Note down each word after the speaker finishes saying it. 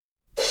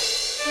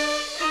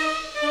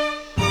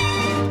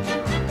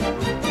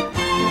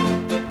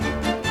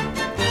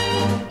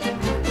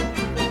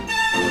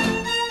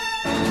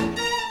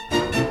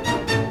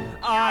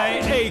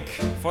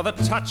for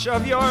the touch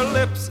of your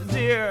lips,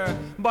 dear,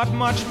 but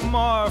much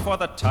more for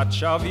the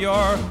touch of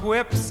your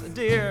whips,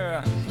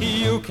 dear.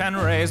 You can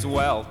raise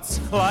welts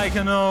like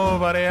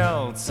nobody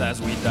else as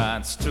we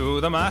dance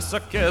to the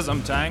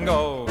masochism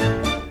tango.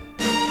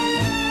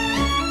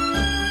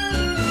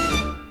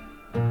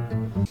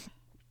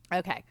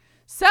 Okay,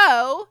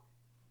 so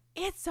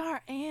it's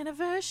our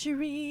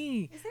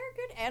anniversary. Is there a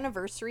good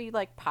anniversary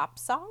like pop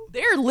song?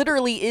 There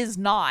literally is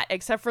not,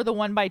 except for the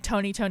one by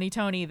Tony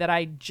that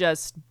I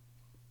just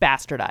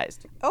bastardized.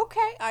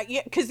 Okay,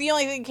 yeah, because the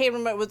only thing that came to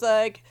mind was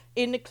like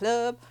in the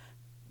club,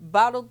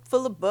 bottle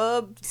full of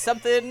bub,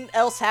 something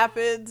else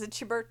happens. It's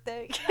your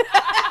birthday.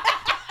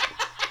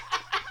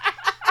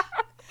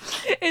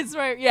 It's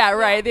right. Yeah,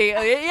 right.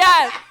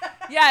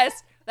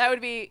 Yes, that would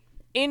be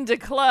Into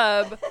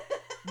Club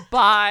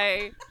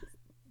by.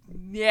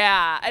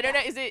 Yeah, I don't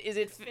know. Is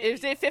it 50 Cent?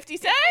 It's 50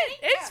 Cent.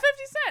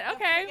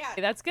 Okay,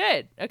 that's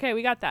good. Okay,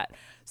 we got that.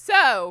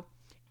 So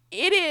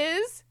it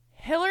is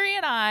Hillary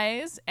and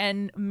I's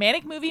and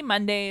Manic Movie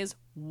Monday's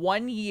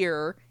 1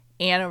 year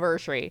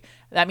anniversary.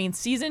 That means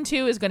season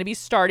 2 is going to be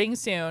starting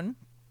soon,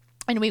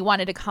 and we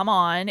wanted to come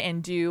on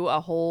and do a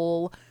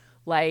whole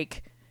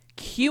like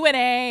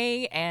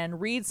Q&A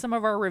and read some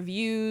of our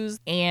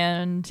reviews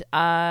and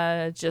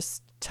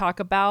just talk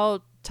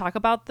about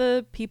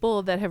the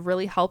people that have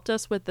really helped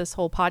us with this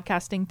whole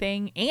podcasting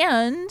thing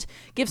and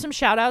give some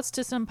shout outs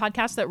to some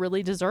podcasts that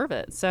really deserve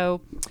it.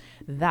 So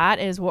that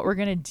is what we're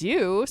going to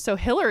do. So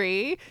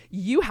Hillary,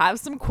 you have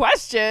some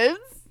questions.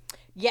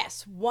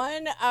 Yes.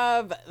 One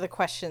of the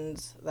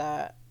questions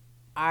that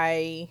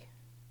I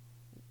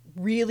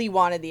really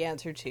wanted the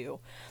answer to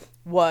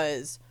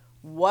was,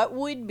 what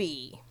would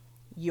be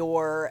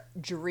your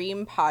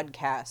dream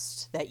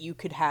podcast that you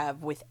could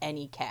have with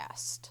any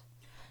cast?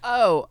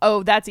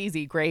 Oh, that's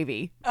easy.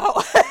 Gravy.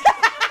 Oh.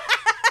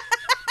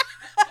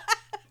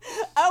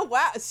 Oh,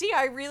 wow. See,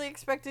 I really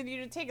expected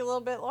you to take a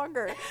little bit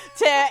longer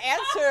to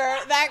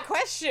answer that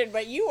question,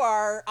 but you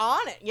are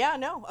on it. Yeah,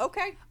 no.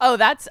 Okay. Oh,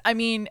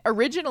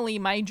 originally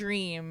my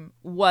dream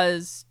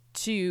was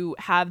to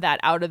have that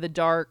Out of the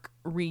Dark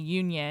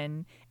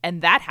reunion,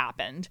 and that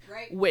happened,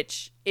 right,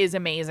 which is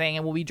amazing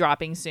and will be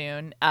dropping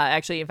soon.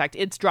 Actually, in fact,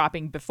 it's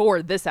dropping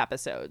before this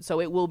episode, so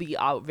it will be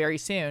out very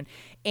soon.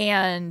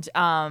 And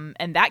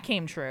that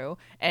came true.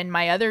 And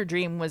my other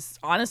dream was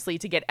honestly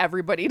to get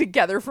everybody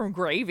together from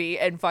Gravy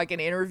and fucking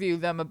interview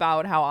them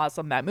about how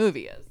awesome that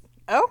movie is.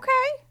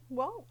 Okay.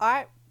 Well,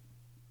 I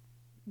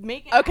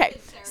make it okay.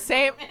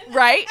 Same,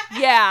 right?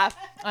 Yeah,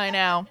 I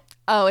know.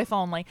 Oh, if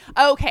only.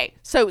 Okay,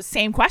 so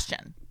same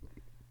question.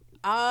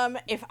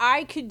 If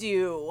I could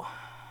do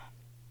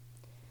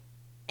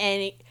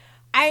any,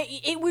 I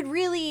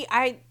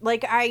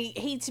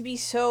hate to be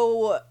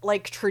so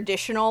like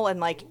traditional and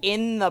like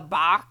in the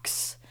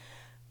box,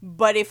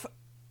 but if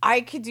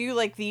I could do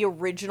like the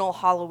original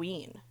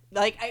Halloween,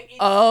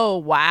 oh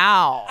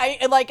wow,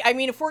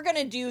 if we're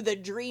gonna do the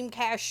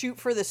Dreamcast Shoot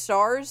for the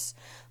Stars,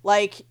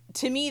 like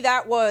to me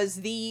that was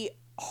the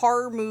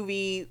horror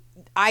movie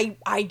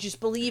I just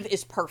believe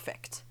is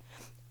perfect.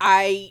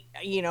 And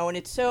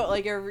it's so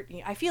like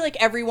I feel like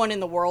everyone in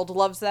the world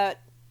loves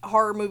that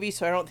horror movie,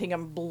 so I don't think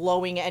I'm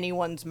blowing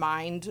anyone's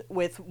mind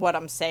with what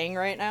I'm saying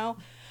right now.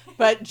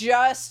 But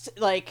just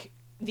like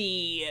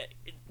the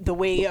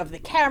way of the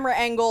camera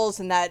angles,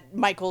 and that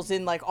Michael's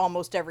in like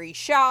almost every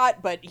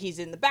shot, but he's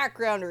in the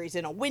background or he's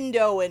in a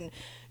window, and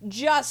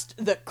just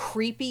the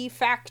creepy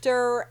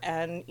factor,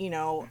 and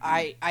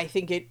I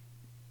think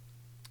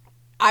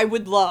I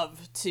would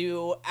love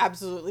to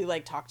absolutely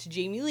like talk to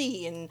Jamie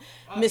Lee and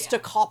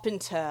Mr.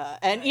 Carpenter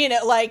and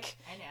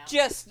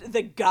just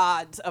the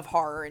gods of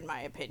horror in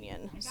my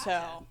opinion.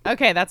 So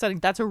okay, that's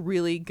a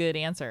really good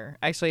answer.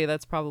 Actually,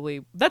 that's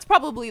probably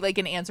like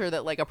an answer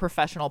that like a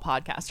professional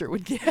podcaster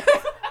would give.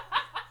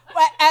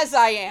 As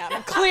I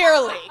am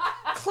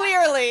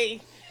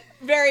clearly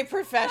very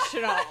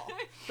professional.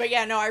 But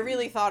yeah, no, I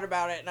really thought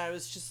about it and I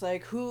was just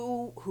like,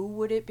 who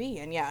would it be?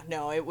 And yeah,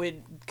 no, it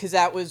would, because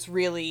that was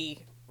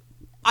really,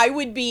 I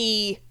would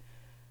be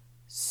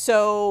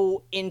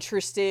so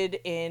interested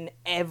in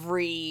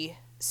every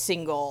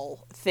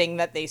single thing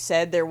that they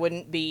said. There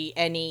wouldn't be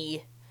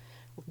any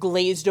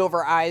glazed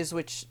over eyes,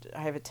 which I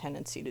have a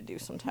tendency to do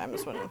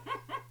sometimes when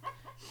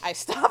I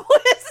stop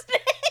listening.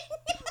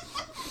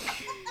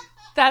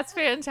 That's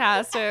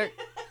fantastic.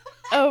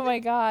 Oh my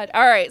God.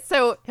 All right.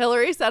 So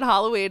Hillary said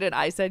Halloween and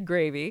I said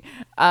Gravy.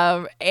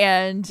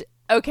 And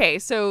okay,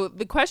 so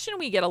the question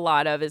we get a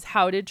lot of is,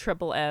 how did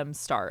Triple M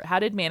start? How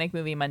did Manic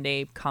Movie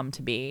Monday come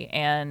to be?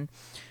 And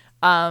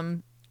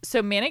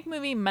so Manic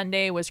Movie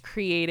Monday was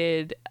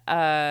created.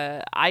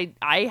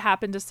 I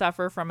happen to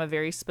suffer from a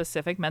very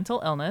specific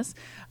mental illness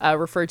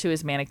referred to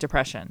as manic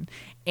depression.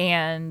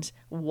 And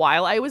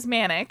while I was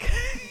manic,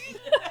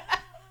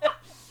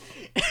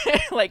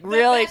 like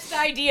really, the best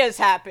ideas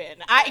happen.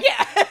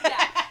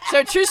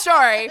 So true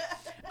story.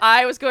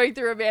 I was going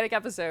through a manic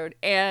episode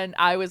and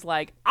I was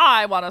like,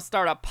 I want to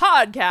start a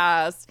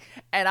podcast,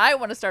 and I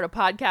want to start a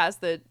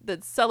podcast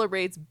that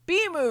celebrates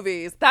B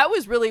movies. That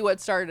was really what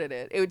started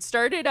it. It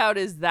started out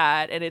as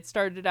that, and it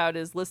started out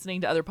as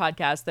listening to other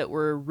podcasts that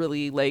were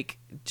really like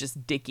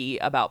just dicky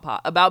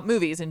about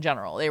movies in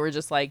general. They were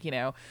just like,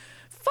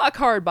 fuck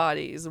hard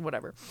bodies and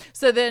whatever.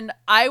 So then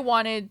I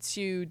wanted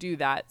to do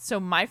that. So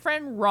my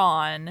friend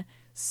Ron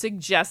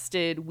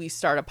suggested we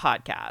start a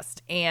podcast,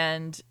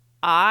 and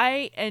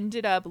I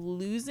ended up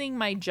losing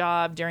my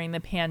job during the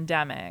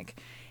pandemic.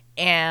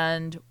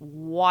 And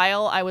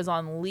while I was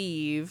on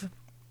leave,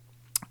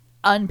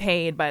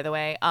 unpaid, by the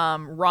way,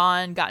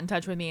 Ron got in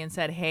touch with me and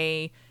said,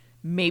 hey,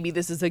 maybe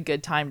this is a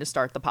good time to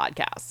start the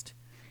podcast.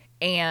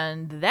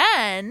 And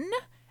then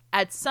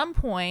at some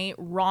point,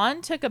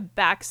 Ron took a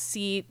back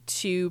seat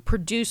to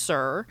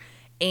producer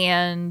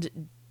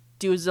and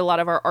does a lot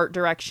of our art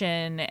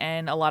direction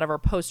and a lot of our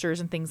posters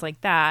and things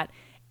like that.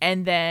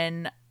 And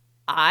then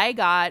I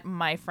got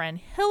my friend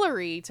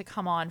Hillary to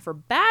come on for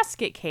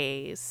Basket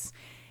Case,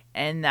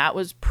 and that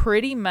was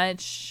pretty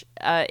much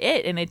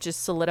it. And it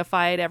just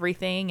solidified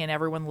everything, and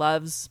everyone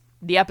loves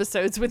the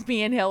episodes with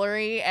me and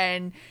Hillary,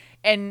 and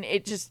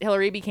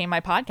Hillary became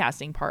my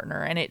podcasting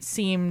partner, and it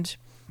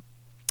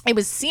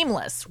was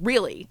seamless,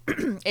 really.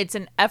 It's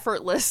an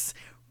effortless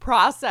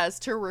process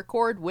to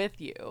record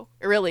with you.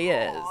 It really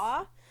is.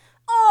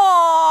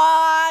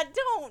 Aw,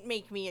 don't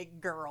make me a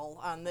girl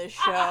on this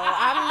show.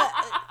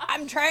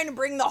 I'm trying to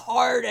bring the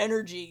hard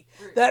energy,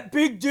 that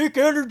big dick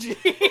energy.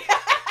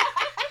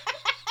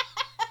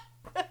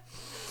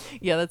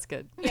 Yeah, that's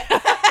good. Yeah.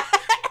 But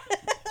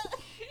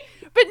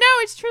no,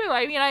 it's true.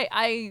 I mean,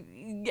 I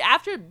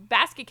after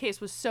Basket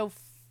Case was so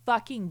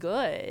fucking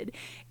good,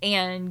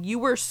 and you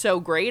were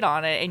so great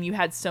on it, and you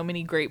had so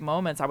many great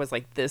moments, I was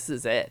like, this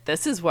is it.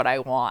 This is what I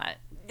want.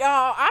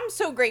 I'm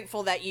so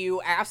grateful that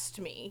you asked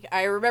me.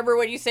 I remember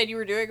when you said you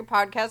were doing a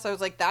podcast, I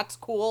was like, that's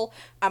cool.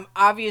 I'm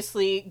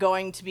obviously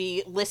going to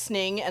be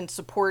listening and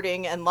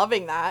supporting and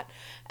loving that.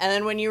 And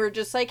then when you were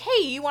just like,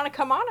 hey, you want to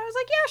come on? I was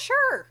like, yeah,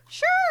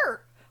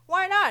 sure.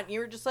 Why not? And you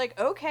were just like,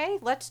 okay,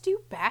 let's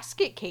do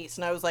Basket Case.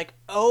 And I was like,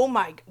 oh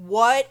my,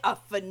 what a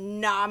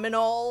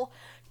phenomenal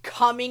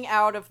coming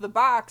out of the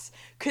box.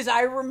 Because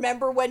I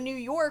remember when New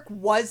York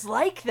was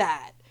like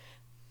that.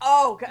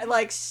 Oh, God,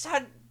 like,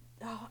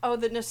 oh,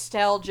 the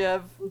nostalgia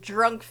of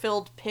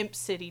drunk-filled Pimp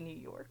City, New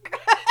York.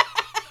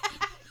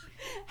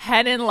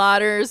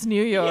 Henenlotters,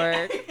 New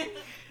York.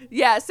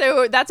 Yeah,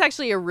 so that's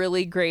actually a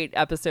really great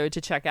episode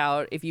to check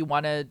out if you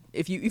want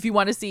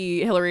to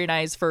see Hillary and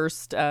I's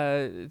first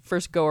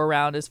go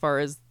around as far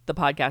as the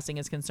podcasting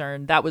is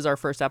concerned. That was our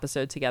first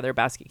episode together,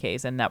 Basket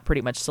Case, and that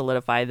pretty much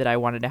solidified that I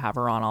wanted to have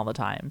her on all the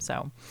time.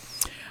 So,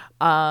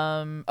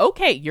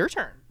 okay, your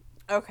turn.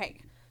 Okay,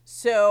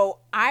 so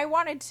I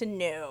wanted to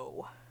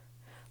know,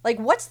 like,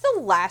 what's the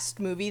last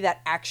movie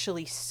that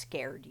actually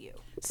scared you?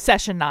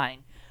 Session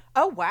 9.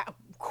 Oh, wow.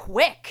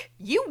 Quick.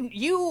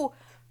 You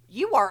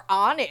are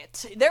on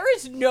it. There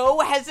is no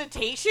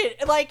hesitation.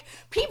 Like,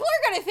 people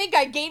are going to think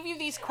I gave you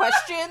these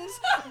questions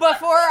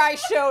before I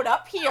showed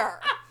up here.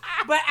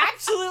 But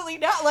absolutely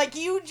not. Like,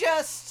 you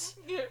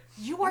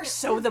are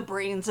so the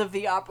brains of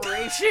the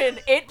operation.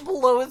 It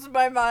blows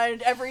my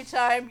mind every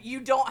time.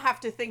 You don't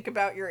have to think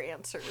about your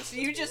answers.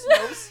 You just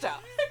know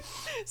stuff.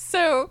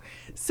 So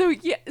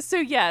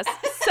yes,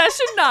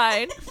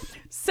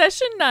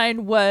 Session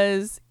 9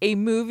 was a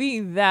movie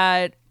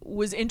that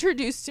was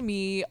introduced to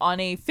me on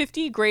a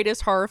 50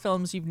 Greatest Horror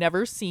Films You've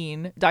Never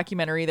Seen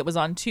documentary that was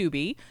on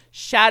Tubi.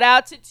 Shout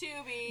out to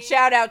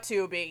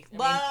Tubi.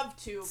 Love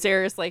Tubi.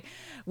 Seriously.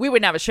 We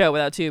wouldn't have a show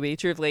without Tubi,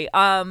 truthfully.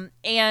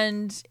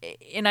 And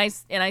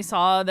I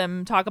saw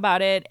them talk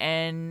about it,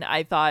 and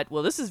I thought,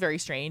 well, this is very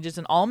strange. It's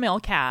an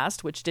all-male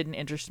cast, which didn't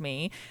interest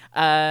me.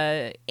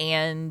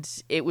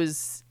 And it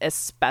was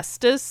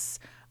asbestos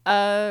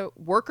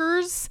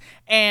workers,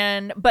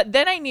 but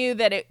then I knew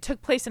that it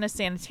took place in a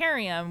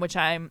sanitarium, which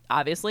I'm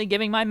obviously,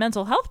 giving my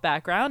mental health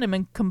background,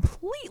 I'm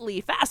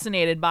completely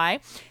fascinated by,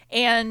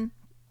 and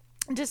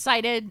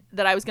decided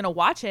that I was going to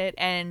watch it,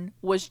 and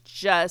was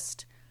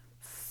just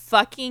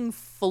fucking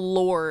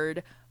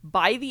floored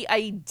by the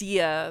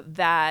idea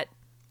that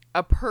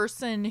a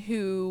person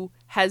who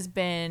has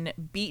been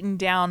beaten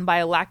down by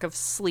a lack of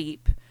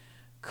sleep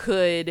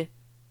could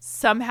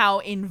somehow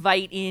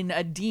invite in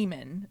a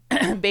demon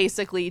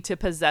basically to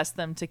possess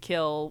them, to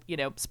kill,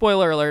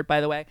 spoiler alert, by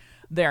the way,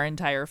 their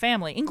entire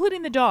family,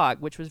 including the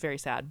dog, which was very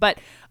sad. But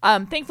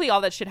thankfully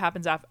all that shit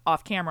happens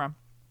off camera.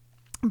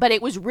 But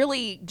it was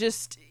really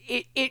just,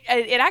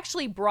 it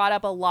actually brought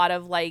up a lot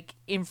of like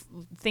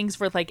things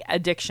for like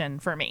addiction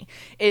for me,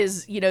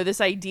 is,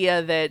 this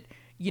idea that,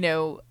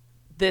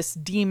 this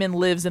demon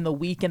lives in the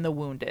weak and the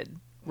wounded.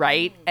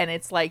 Right. And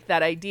it's like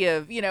that idea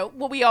of,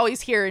 what we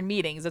always hear in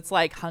meetings. It's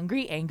like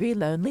hungry, angry,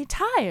 lonely,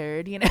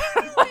 tired, and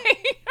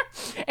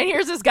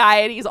here's this guy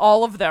and he's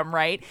all of them.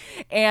 Right.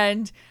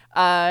 And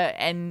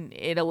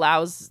it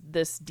allows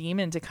this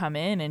demon to come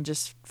in and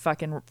just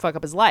fucking fuck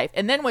up his life.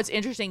 And then what's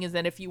interesting is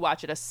that if you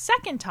watch it a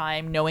second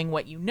time, knowing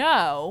what you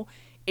know,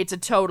 it's a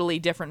totally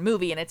different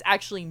movie, and it's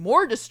actually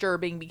more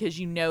disturbing because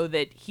you know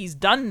that he's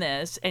done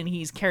this and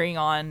he's carrying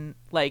on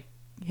like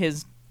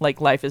his like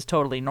life is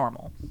totally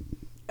normal.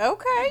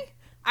 Okay.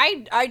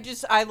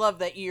 I love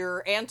that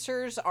your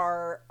answers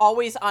are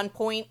always on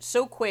point,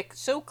 so quick,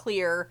 so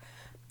clear.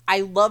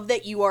 I love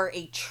that you are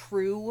a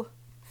true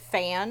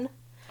fan.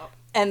 Oh.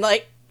 And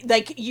like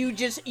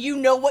you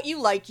know what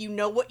you like, you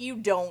know what you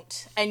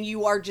don't, and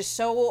you are just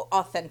so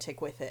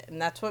authentic with it.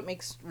 And that's what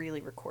makes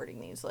really recording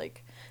these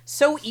like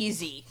so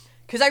easy,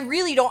 because I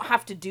really don't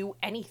have to do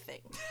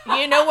anything.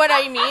 You know what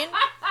I mean?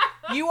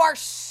 You are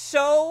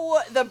so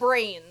the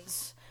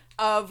brains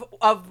of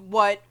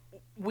what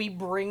we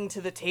bring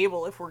to the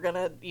table, if we're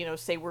gonna,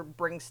 say we're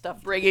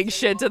bringing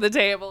shit to the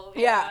table.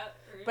 Yeah.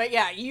 But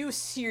yeah, you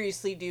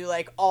seriously do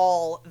like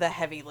all the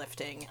heavy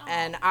lifting. Oh.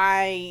 And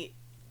I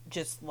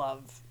just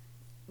love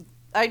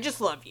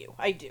you.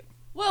 I do.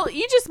 Well,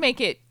 you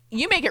make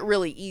it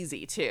really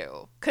easy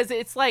too. 'Cause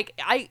it's like,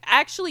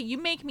 you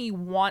make me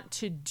want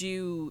to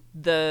do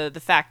the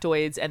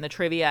factoids and the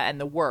trivia and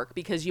the work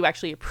because you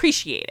actually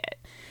appreciate it.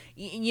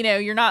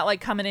 You're not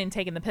like coming in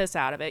taking the piss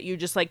out of it. You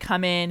just like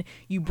come in,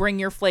 you bring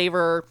your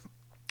flavor,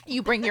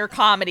 you bring your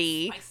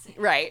comedy,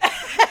 right?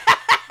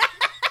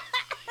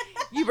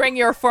 You bring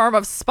your form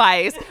of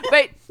spice,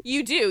 but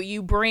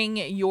you bring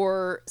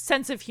your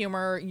sense of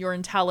humor, your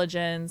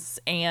intelligence,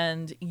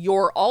 and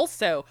your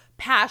also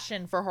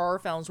passion for horror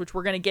films, which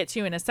we're going to get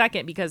to in a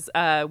second because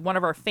one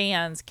of our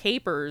fans,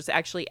 Capers,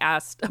 actually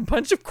asked a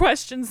bunch of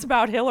questions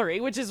about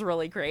Hillary, which is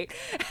really great.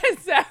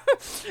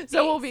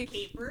 So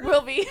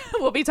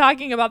we'll be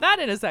talking about that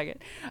in a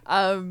second.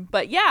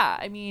 But yeah,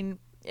 I mean,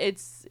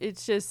 it's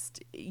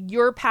just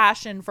your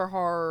passion for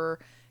horror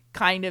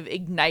kind of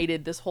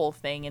ignited this whole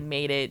thing and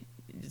made it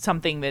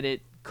something that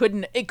it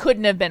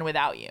couldn't have been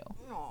without you.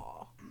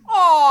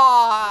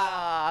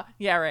 Aww.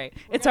 Yeah, right.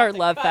 It's our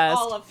love fest.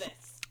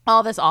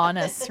 All this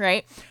honest,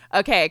 right?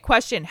 Okay,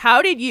 question.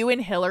 How did you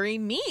and Hillary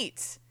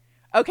meet?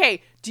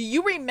 Okay, do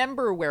you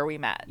remember where we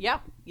met? Yeah.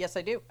 Yes,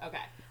 I do. Okay.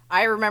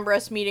 I remember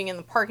us meeting in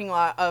the parking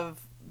lot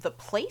of the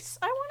place,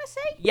 I want to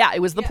say. Yeah, it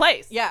was the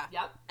place. Yeah.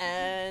 Yep.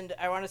 And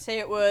I want to say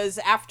it was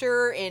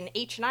after an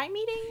H&I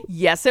meeting.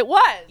 Yes, it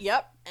was.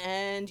 Yep.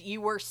 And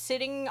you were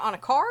sitting on a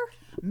car.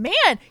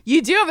 Man,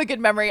 you do have a good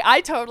memory.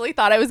 I totally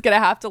thought I was going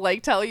to have to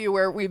like tell you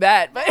where we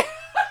met, but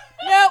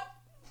nope.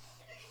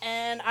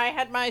 And I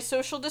had my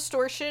Social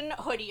Distortion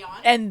hoodie on.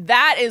 And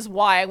that is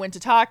why I went to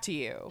talk to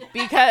you,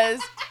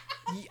 because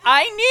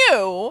I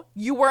knew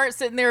you weren't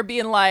sitting there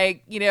being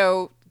like,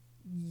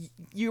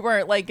 you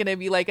weren't like going to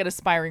be like an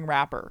aspiring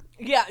rapper.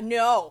 Yeah,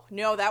 no,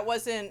 that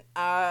wasn't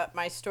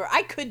my story.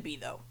 I could be,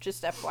 though,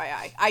 just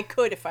FYI. I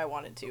could if I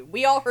wanted to.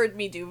 We all heard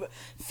me do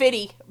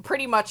Fitty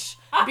pretty much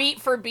beat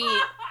for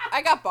beat.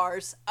 I got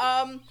bars.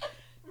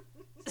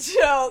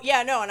 So,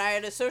 yeah, no, and I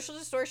had a Social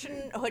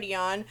Distortion hoodie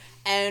on,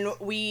 and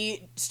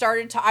we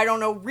started to, I don't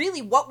know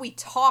really what we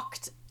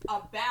talked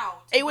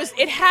about.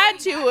 It had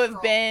to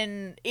have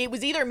been, it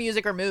was either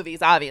music or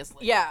movies,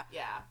 obviously. Yeah.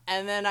 Yeah.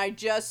 And then I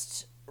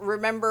just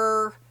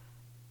remember,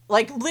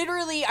 like,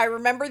 literally, I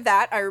remember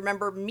that. I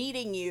remember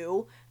meeting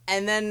you,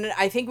 and then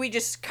I think we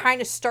just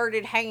kind of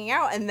started hanging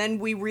out, and then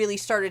we really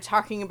started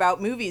talking about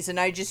movies,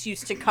 and I just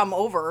used to come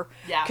over.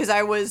 Yeah. Because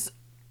I was,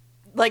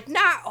 like,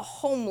 not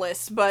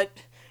homeless, but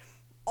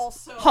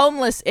also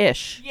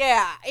homeless-ish.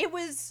 Yeah, it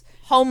was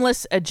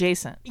homeless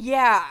adjacent.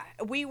 Yeah,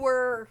 we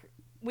were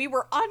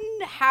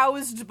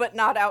unhoused but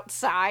not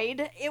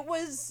outside. I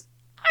was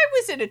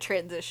in a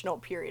transitional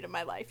period of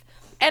my life.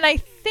 And I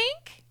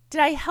think, did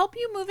I help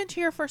you move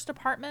into your first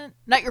apartment?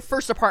 Not your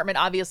first apartment,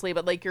 obviously,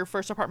 but like your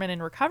first apartment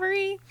in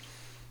recovery?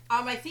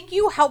 I think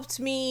you helped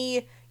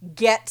me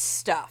get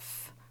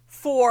stuff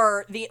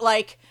for the,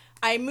 like,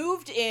 I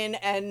moved in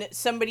and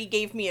somebody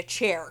gave me a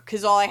chair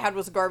because all I had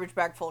was a garbage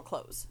bag full of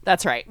clothes.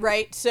 That's right.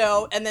 Right?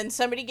 So, and then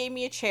somebody gave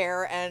me a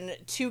chair and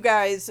two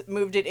guys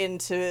moved it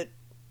into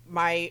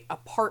my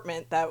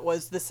apartment that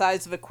was the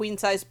size of a queen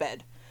size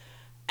bed.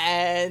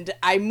 And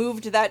I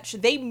moved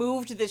they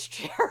moved this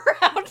chair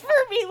around for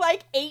me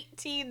like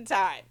 18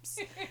 times.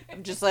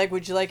 I'm just like,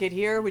 would you like it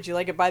here? Would you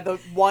like it by the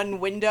one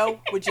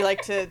window? Would you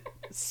like to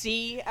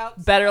see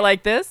outside? Better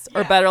like this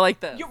or better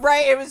like this?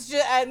 Right. It was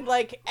just, and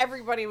like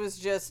everybody was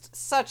just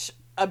such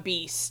a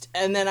beast.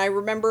 And then I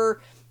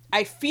remember,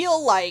 I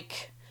feel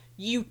like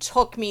you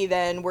took me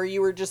then where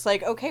you were just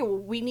like, okay, well,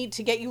 we need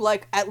to get you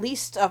like at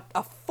least a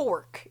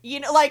fork,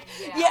 like,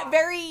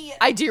 very.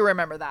 I do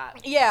remember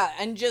that. Yeah.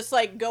 And just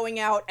like going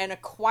out and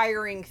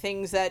acquiring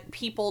things that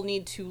people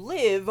need to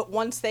live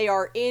once they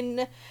are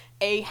in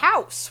a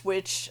house,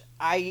 which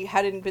I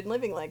hadn't been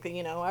living like,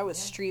 I was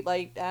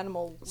streetlight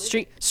animal.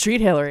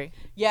 Street Hillary.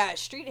 Yeah.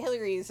 Street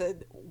Hillary is a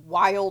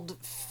wild,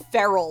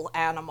 feral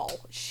animal.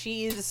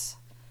 She's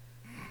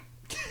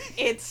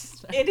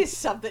it is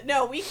something.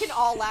 No, we can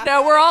all laugh.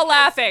 No, we're all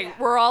laughing. Yeah.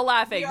 We're all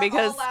laughing we are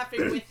because all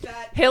laughing with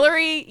that.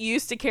 Hillary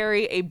used to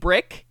carry a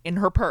brick in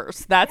her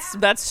purse.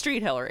 That's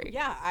street Hillary.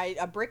 Yeah,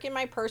 a brick in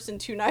my purse and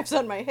 2 knives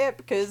on my hip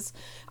because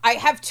I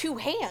have 2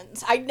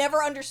 hands. I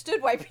never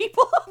understood why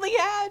people only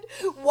had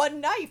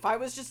 1 knife. I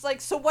was just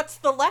like, so what's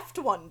the left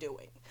one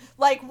doing?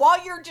 Like,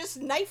 while you're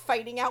just knife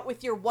fighting out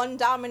with your one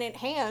dominant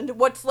hand,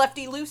 what's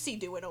Lefty Lucy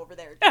doing over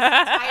there?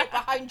 Tie it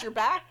behind your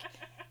back?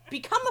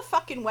 Become a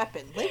fucking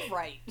weapon. Live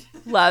right.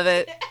 Love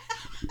it.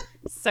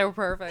 So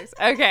perfect.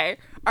 Okay.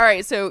 All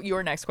right. So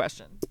your next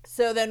question.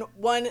 So then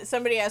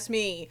somebody asked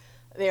me,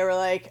 they were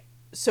like,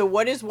 so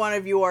what is one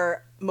of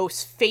your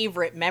most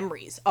favorite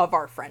memories of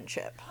our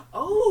friendship?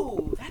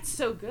 Oh, that's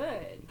so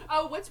good.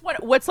 Oh,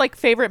 what's like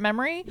favorite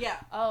memory? Yeah.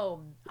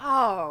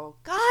 Oh,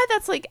 God,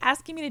 that's like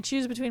asking me to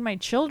choose between my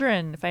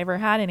children if I ever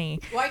had any.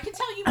 Well, I can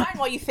tell you mine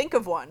while you think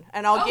of one,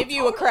 and I'll give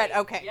you a credit.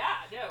 Okay. Yeah,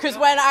 no. Because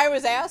when I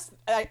was asked,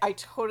 I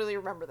totally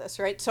remember this,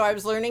 right? So I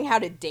was learning how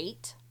to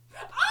date.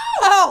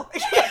 Oh!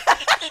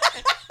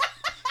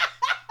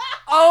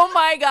 Oh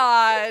my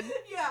God.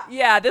 Yeah.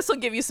 Yeah, this will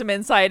give you some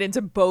insight into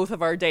both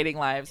of our dating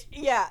lives.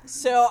 Yeah.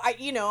 So I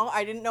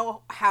didn't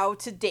know how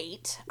to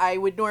date. I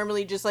would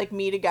normally just like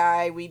meet a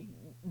guy, we'd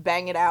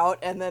bang it out,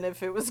 and then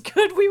if it was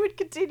good, we would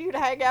continue to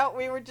hang out.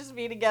 We would just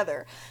be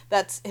together.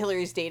 That's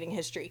Hillary's dating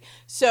history.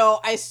 So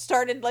I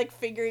started like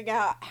figuring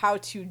out how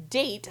to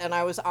date, and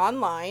I was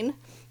online,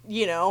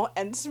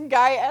 and some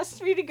guy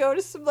asked me to go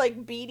to some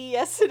like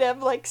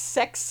BDSM like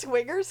sex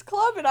swingers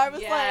club, and I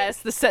was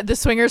like, the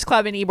swingers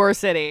club in Ybor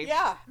City.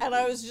 yeah, and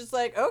I was just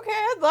like, okay,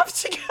 I'd love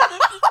to go.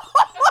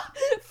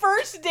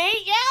 First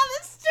date, yeah,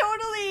 this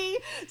totally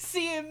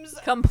seems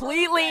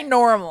completely perfect.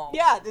 normal.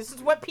 Yeah, this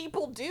is what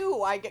people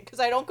do. Because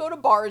I don't go to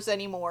bars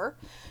anymore.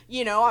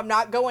 I'm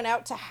not going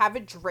out to have a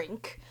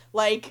drink.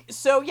 Like,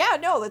 so yeah,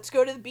 no, let's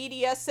go to the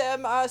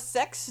BDSM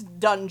sex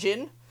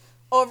dungeon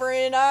over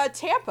in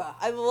Tampa.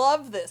 I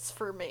love this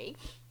for me.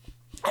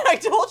 And I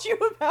told you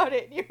about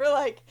it. And you were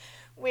like,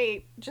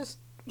 wait, just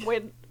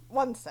wait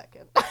 1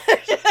 second.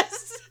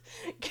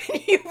 Can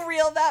you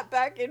reel that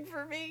back in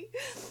for me?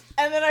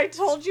 And then I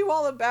told you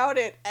all about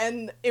it.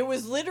 And it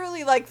was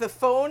literally like the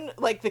phone,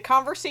 like the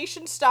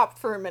conversation stopped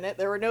for a minute.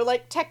 There were no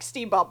like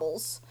texty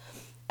bubbles.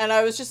 And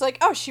I was just like,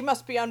 oh, she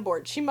must be on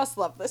board. She must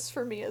love this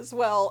for me as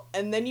well.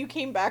 And then you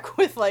came back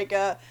with like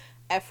a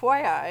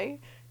FYI.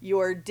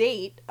 Your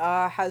date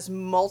has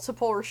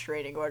multiple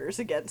restraining orders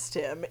against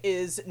him,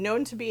 is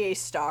known to be a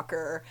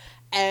stalker,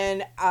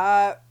 and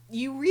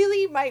you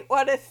really might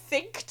want to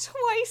think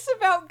twice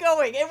about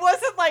going. It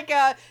wasn't like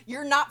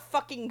you're not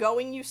fucking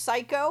going, you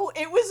psycho.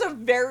 It was a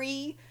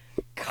very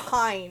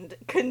kind,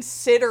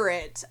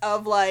 considerate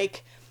of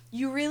like,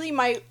 you really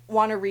might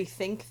want to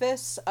rethink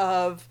this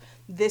of,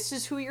 this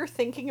is who you're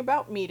thinking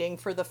about meeting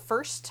for the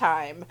first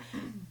time.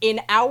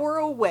 An hour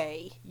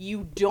away,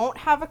 you don't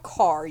have a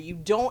car, you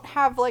don't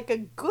have like a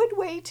good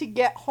way to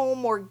get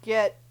home or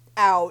get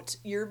out.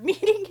 You're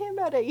meeting him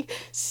at a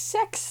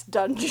sex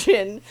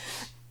dungeon,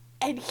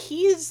 and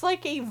he is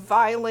like a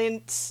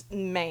violent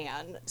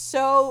man.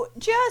 So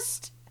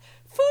just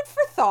food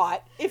for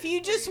thought if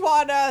you just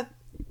want to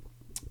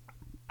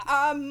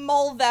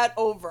mull that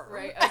over.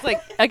 Right. I was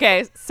like,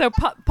 okay, so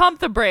pump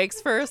the brakes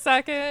for a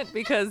second,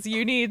 because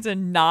you need to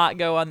not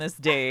go on this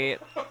date.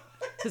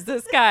 Because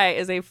this guy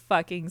is a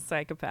fucking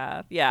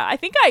psychopath. Yeah, I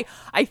think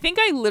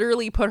I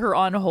literally put her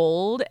on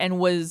hold and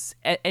was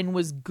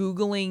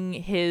Googling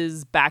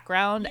his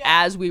background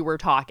as we were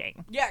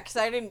talking. Yeah, because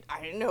I didn't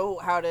know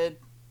how to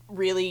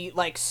really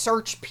like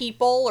search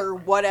people or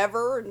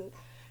whatever, and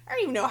I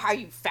don't even know how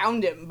you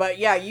found him, but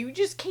yeah, you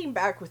just came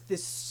back with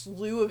this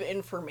slew of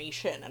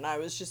information, and I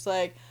was just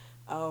like,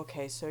 oh,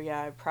 okay, so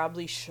yeah, I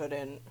probably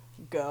shouldn't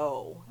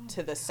go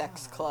to the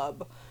sex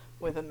club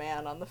with a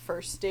man on the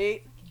first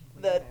date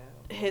that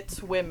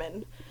hits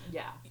women.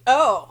 Yeah.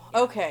 Oh,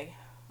 okay.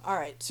 All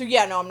right. So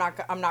yeah, no, I'm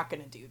not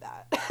going to do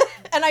that.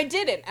 And I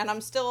didn't, and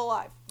I'm still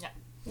alive.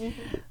 Yeah.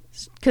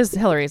 Because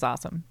Hillary's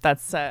awesome.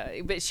 That's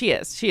but she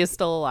is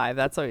still alive.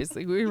 That's always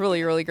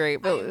really, really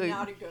great. But I'm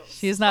not a ghost.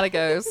 She's not a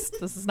ghost.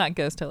 This is not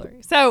Ghost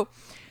Hillary. So,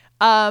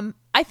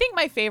 I think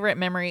my favorite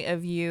memory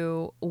of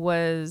you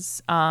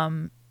was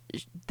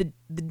the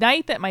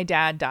night that my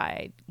dad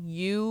died.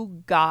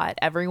 You got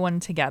everyone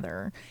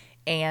together,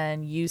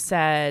 and you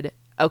said,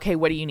 "Okay,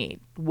 what do you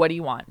need? What do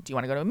you want? Do you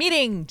want to go to a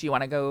meeting? Do you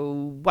want to go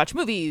watch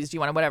movies? Do you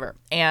want to whatever?"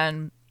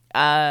 And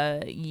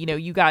I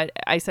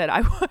said I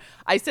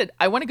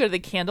want to go to the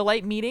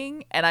candlelight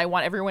meeting, and I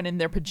want everyone in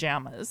their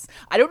pajamas.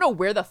 I don't know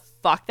where the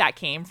fuck that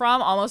came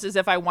from, almost as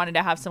if I wanted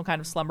to have some kind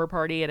of slumber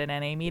party at an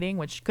NA meeting,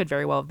 which could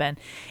very well have been.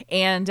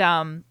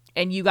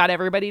 And you got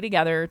everybody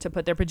together to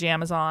put their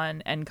pajamas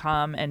on and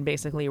come and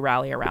basically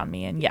rally around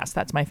me. And yes,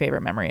 that's my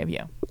favorite memory of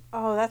you.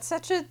 Oh, that's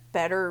such a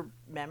better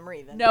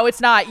memory than No,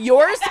 it's not.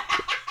 Yours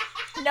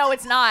No,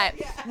 it's not.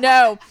 Yeah.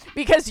 No,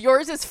 because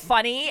yours is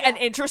funny and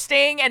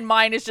interesting, and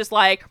mine is just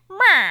like,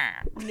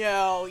 meh.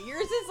 No,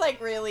 yours is like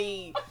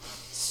really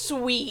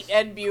sweet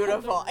and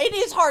beautiful. It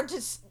is hard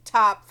to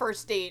rooftop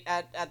first date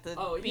at the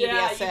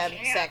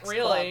BDSM sex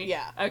club.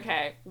 Yeah.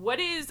 Okay.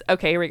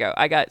 Okay, here we go.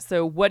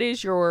 What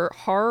is your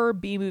horror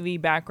B movie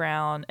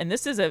background? And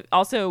this is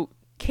also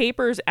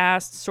Capers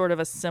asked sort of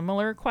a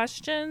similar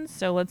question.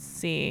 So let's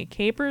see.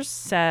 Capers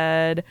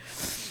said,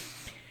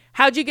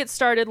 how'd you get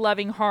started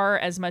loving horror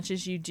as much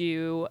as you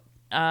do?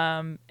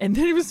 And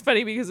then it was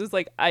funny because it was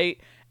like,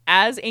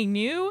 as a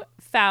new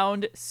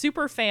found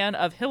super fan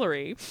of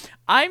Hillary,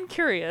 I'm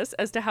curious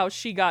as to how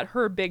she got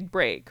her big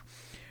break.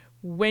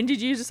 When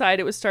did you decide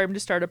it was time to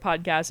start a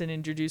podcast and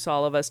introduce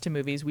all of us to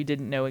movies we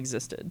didn't know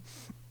existed?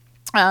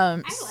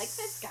 I like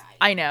this guy.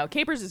 I know.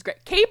 Capers is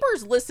great.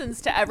 Capers listens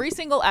to every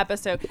single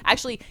episode.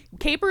 Actually,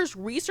 Capers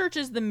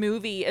researches the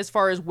movie as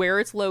far as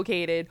where it's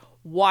located,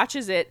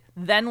 watches it,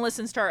 then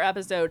listens to our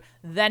episode,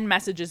 then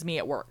messages me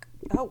at work.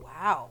 Oh,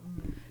 wow.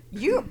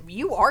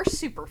 You are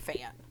super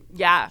fan.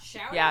 Yeah.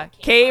 Shout yeah. out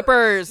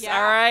Capers. Yeah.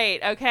 All right.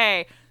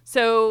 Okay.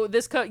 So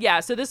this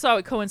is how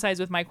it coincides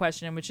with my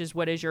question, which is,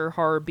 what is your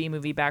horror B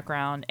movie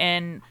background?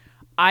 And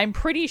I'm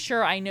pretty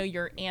sure I know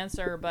your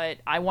answer, but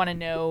I want to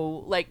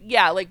know,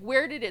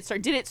 where did it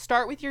start? Did it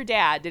start with your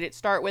dad? Did it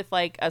start with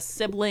like a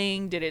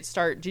sibling?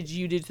 Did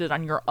you do it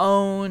on your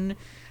own?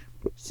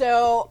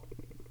 So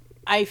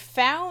I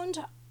found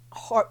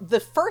the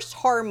first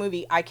horror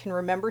movie I can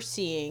remember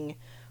seeing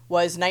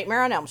was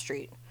Nightmare on Elm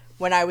Street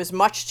when I was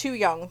much too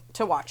young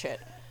to watch it.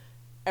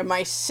 And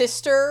my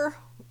sister,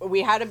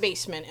 we had a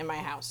basement in my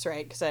house,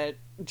 right? Because I had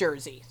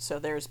Jersey, so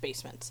there's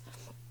basements.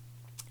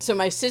 So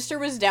my sister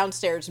was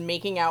downstairs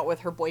making out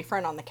with her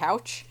boyfriend on the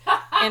couch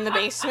in the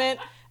basement.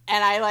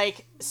 And I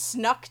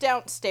snuck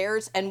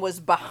downstairs and was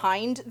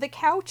behind the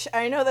couch.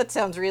 I know that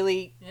sounds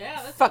really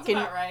fucking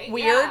right.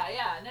 Weird.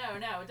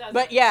 No, it doesn't.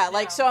 But yeah,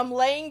 so I'm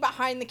laying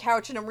behind the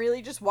couch and I'm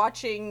really just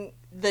watching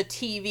the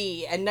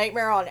TV and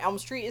Nightmare on Elm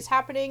Street is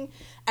happening.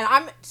 And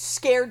I'm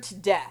scared to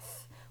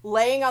death,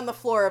 laying on the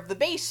floor of the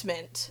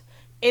basement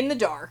in the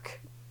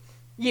dark,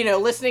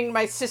 listening to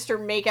my sister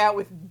make out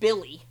with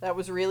Billy. That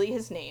was really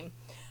his name.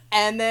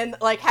 And then,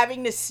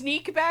 having to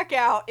sneak back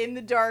out in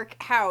the dark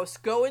house,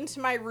 go into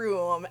my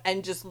room,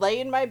 and just lay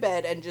in my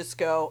bed and just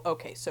go,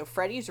 okay, so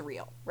Freddy's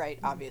real, right?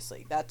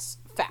 Obviously. That's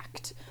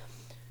fact.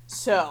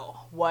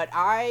 So, what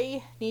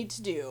I need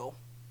to do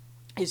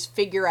is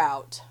figure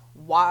out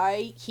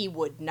why he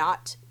would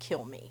not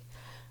kill me.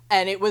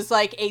 And it was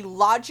a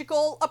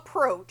logical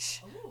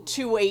approach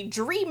to a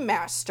dream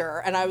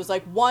master. And I was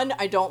like, one,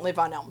 I don't live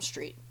on Elm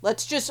Street.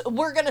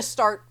 We're going to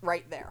start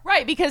right there.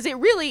 Right, because it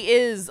really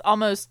is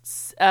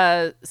almost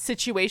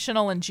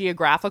situational and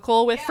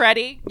geographical with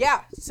Freddy.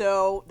 Yeah,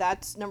 so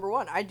that's number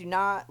one. I do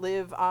not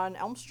live on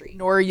Elm Street.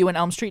 Nor are you an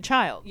Elm Street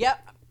child.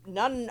 Yep,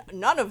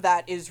 none of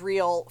that is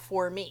real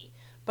for me.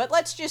 But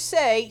let's just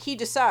say he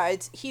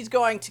decides he's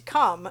going to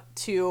come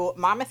to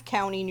Monmouth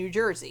County, New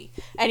Jersey.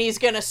 And he's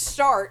going to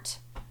start,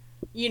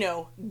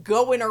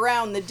 going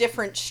around the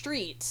different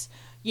streets.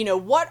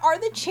 What are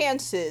the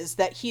chances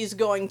that he's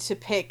going to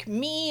pick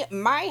me,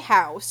 my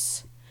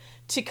house,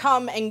 to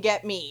come and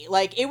get me?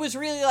 It was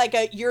really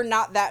you're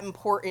not that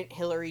important,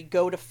 Hillary,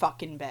 go to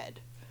fucking bed.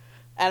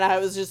 And I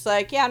was just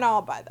like, yeah, no,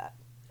 I'll buy that.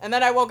 And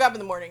then I woke up in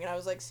the morning and I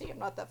was like, see, I'm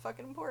not that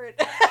fucking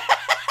important.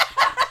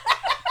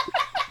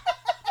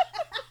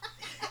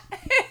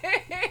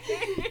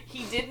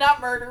 He did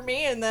not murder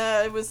me, and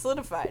it was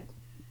solidified.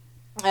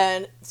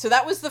 And so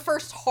that was the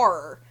first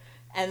horror.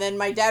 And then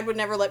my dad would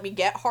never let me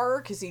get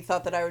horror because he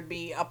thought that I would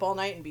be up all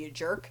night and be a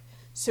jerk.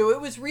 So it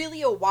was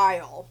really a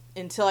while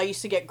until I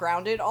used to get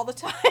grounded all the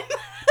time.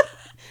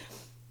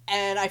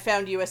 And I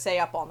found USA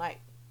Up All Night.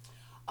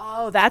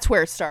 Oh, that's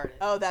where it started.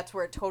 Oh, that's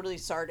where it totally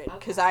started.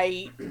 Because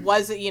I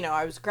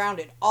was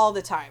grounded all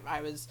the time.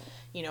 I was,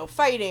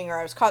 fighting, or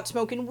I was caught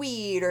smoking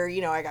weed, or,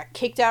 I got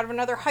kicked out of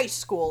another high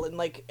school. And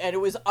it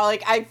was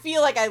I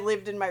feel like I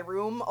lived in my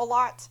room a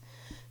lot.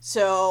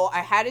 So I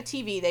had a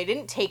TV. They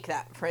didn't take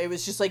that. It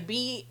was just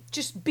be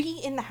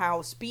in the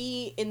house,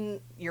 be in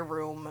your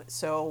room,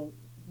 so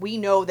we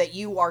know that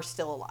you are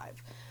still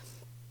alive.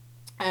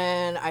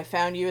 And I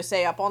found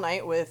USA Up All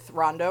Night with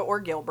Rhonda or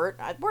Gilbert.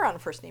 We're on a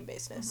first name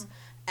basis. Mm-hmm.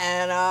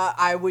 And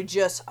I would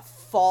just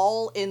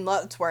fall in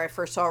love. That's where I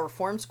first saw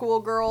Reform School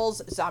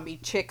Girls, biker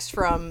chicks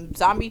from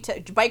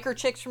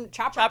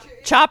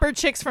Chopper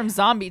chicks from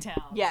Zombie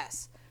Town.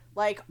 Yes.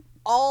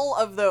 All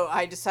of those,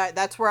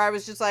 that's where I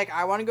was just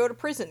I want to go to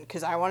prison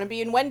because I want to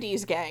be in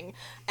Wendy's gang.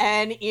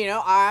 And,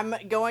 I'm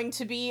going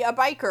to be a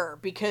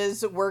biker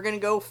because we're going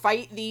to go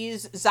fight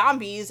these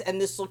zombies. And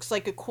this looks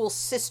like a cool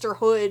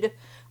sisterhood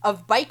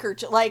of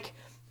biker.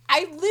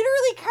 I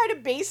literally kind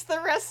of based the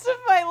rest of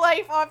my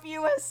life off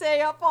USA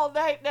Up All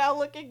Night now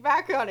looking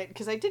back on it.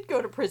 Because I did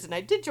go to prison.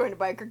 I did join a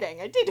biker gang.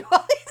 I did do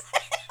all these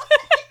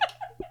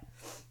things.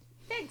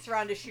 Thanks,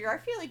 Rhonda Shear. I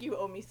feel like you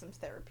owe me some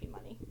therapy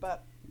money.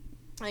 But...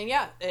 and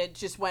yeah, it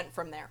just went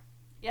from there.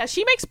 Yeah,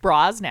 she makes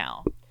bras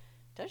now.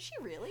 Does she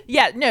really?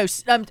 Yeah, no,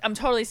 I'm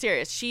totally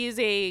serious. She's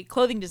a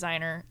clothing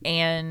designer,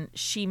 and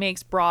she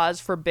makes bras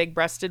for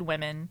big-breasted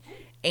women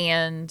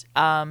and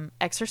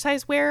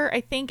exercise wear,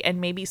 I think,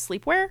 and maybe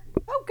sleepwear.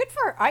 Oh, good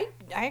for her. I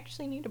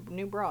actually need a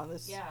new bra.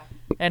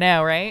 I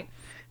know, right?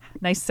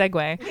 Nice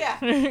segue.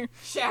 Yeah.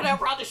 Shout out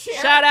Rhonda Shear.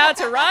 Shout out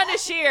to Rhonda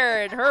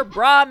Shear and her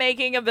bra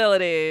making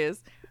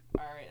abilities.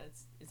 All right,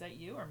 is that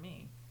you or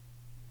me?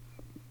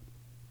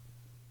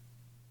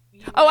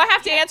 Oh, I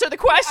have to answer the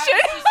question.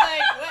 I was just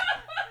like,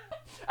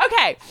 what?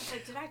 Okay.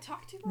 Like, did I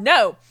talk too much?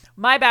 No,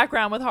 my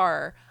background with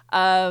horror.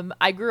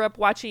 I grew up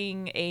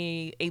watching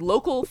a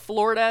local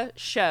Florida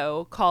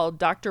show called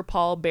Dr.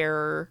 Paul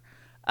Bearer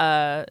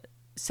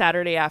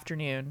Saturday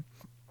afternoon.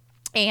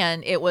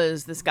 And it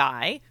was this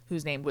guy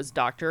whose name was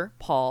Dr.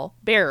 Paul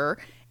Bearer.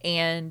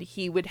 And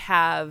he would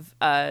have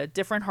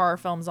different horror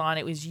films on.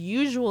 It was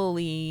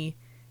usually,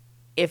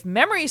 if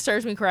memory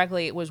serves me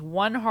correctly, it was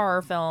one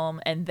horror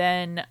film. And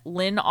then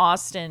Lynn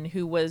Austin,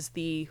 who was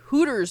the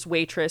Hooters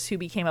waitress who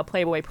became a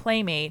Playboy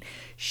Playmate,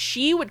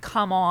 she would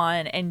come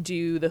on and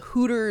do the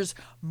Hooters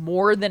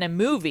More Than a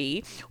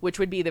Movie, which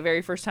would be the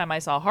very first time I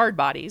saw Hard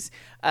Bodies.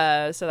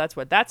 So that's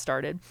what that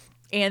started.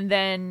 And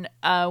then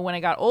when I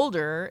got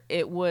older,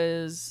 it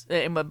was,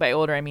 and by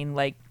older I mean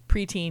like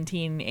preteen,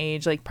 teen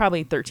age, like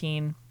probably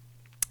 13.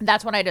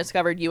 That's when I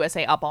discovered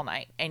USA Up All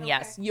Night. And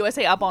yes,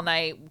 USA Up All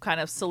Night kind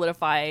of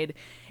solidified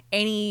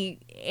any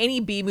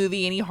B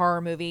movie, any horror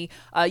movie.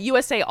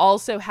 USA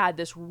also had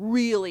this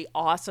really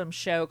awesome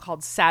show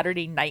called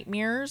Saturday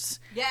Nightmares.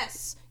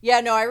 Yes.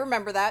 Yeah, no, I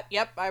remember that.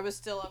 Yep, I was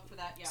still up for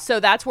that. Yeah.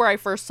 So that's where I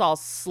first saw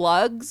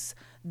Slugs.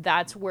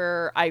 That's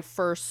where I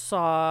first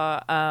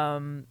saw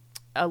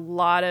a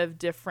lot of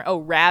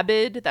different,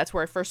 Rabid. That's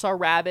where I first saw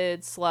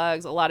Rabid,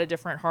 Slugs, a lot of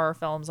different horror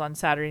films on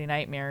Saturday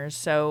Nightmares.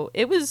 So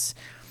it was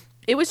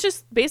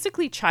just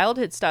basically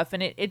childhood stuff,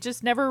 and it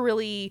just never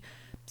really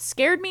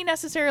scared me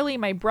necessarily.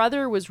 My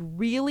brother was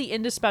really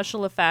into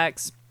special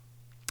effects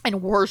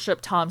and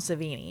worshiped Tom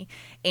Savini,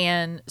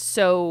 and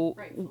so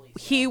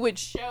he would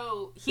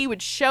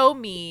show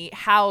me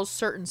how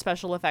certain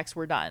special effects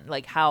were done,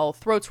 like how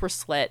throats were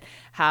slit,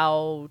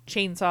 how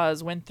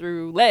chainsaws went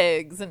through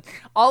legs, and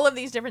all of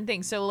these different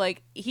things. So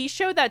like he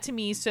showed that to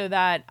me so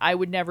that I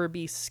would never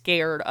be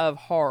scared of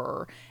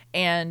horror.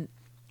 And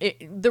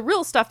the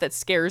real stuff that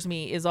scares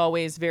me is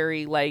always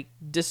very like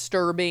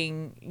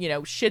disturbing,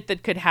 shit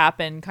that could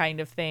happen kind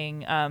of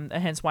thing.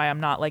 Hence why I'm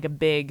not like a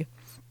big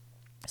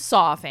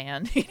Saw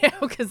fan,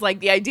 because like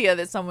the idea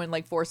that someone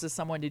like forces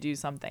someone to do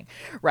something,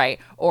 right?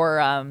 Or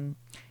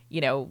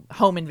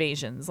home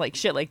invasions, like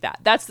shit like that.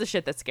 That's the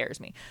shit that scares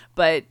me.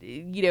 But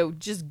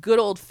just good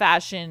old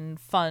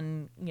fashioned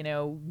fun,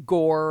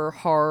 gore,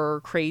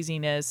 horror,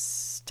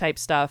 craziness type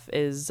stuff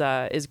is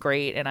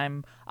great. And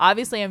I'm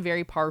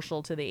very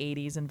partial to the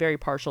 80s and very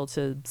partial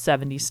to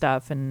 70s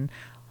stuff, and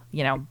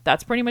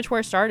that's pretty much where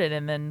I started.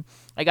 And then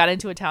I got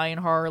into Italian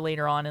horror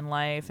later on in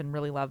life and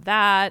really loved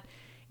that.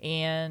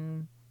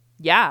 And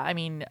yeah, I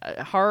mean,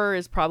 horror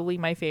is probably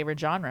my favorite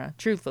genre.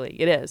 Truthfully,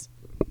 it is.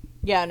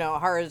 Yeah, no,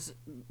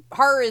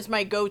 horror is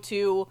my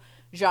go-to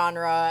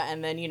genre,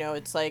 and then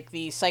it's like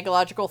the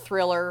psychological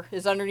thriller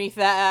is underneath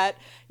that.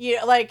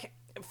 Like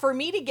for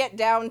me to get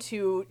down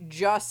to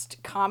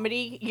just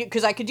comedy,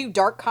 because I could do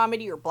dark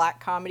comedy or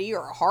black comedy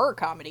or a horror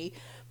comedy,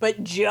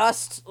 but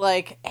just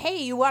like,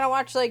 hey, you want to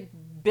watch like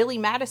Billy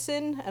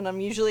Madison? And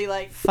I'm usually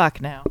like,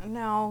 fuck no.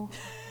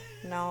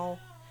 No.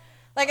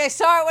 Like, I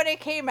saw it when it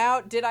came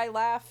out. Did I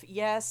laugh?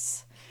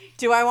 Yes.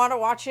 Do I want to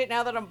watch it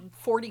now that I'm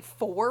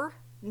 44?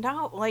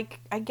 No. Like,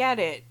 I get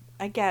it.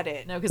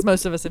 No, because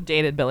most of us have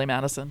dated Billy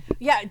Madison.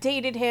 Yeah,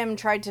 dated him,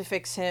 tried to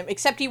fix him,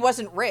 except he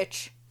wasn't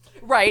rich.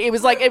 Right. It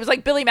was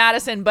like Billy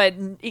Madison, but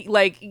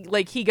like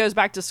he goes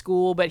back to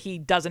school, but he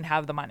doesn't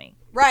have the money.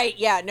 Right.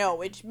 Yeah. No,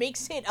 which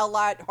makes it a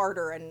lot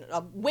harder and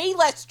way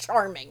less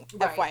charming.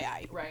 Right,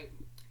 FYI. Right.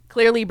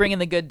 Clearly bringing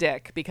the good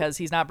dick because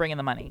he's not bringing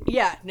the money.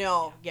 Yeah,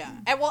 no, yeah.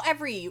 And well,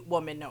 every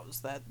woman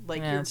knows that.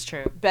 Like, your that's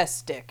true.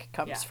 Best dick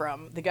comes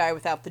from the guy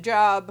without the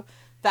job,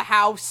 the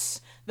house,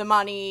 the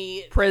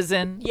money.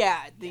 Prison. Yeah,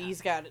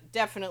 he's got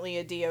definitely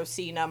a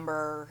DOC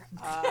number.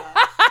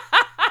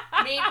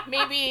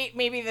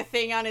 Maybe the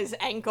thing on his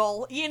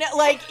ankle.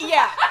 Like,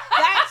 yeah,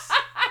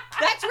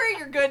 that's where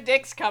your good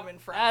dick's coming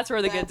from. That's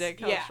where the good dick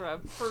comes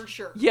from. For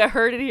sure. You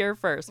heard it here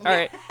first. All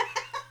right.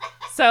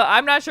 So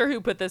I'm not sure who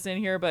put this in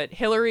here, but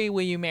Hillary,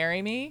 will you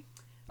marry me?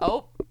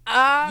 Oh,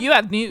 you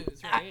have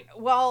news, right?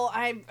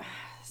 I'm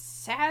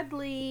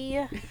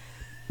sadly,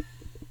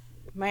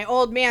 my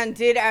old man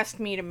did ask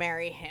me to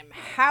marry him.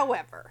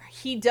 However,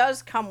 he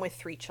does come with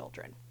 3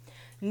 children.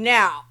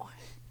 Now,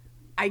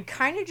 I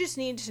kind of just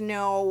need to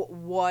know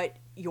what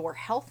your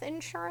health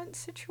insurance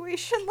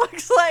situation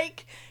looks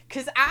like,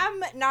 because I'm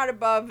not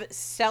above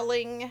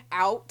selling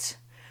out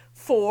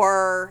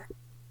for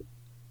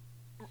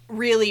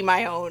really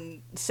my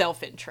own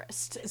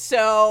self-interest.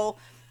 So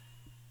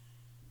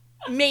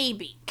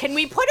maybe. Can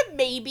we put a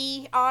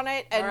maybe on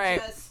it? And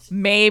right. Just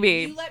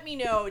maybe. You let me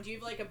know. Do you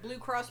have like a Blue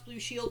Cross Blue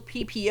Shield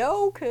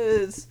PPO?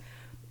 Because,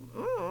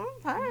 all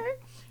right.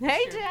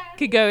 Hey, sure. Dad.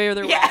 Could go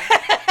either way.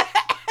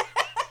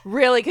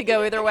 Really could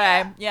go either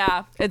way.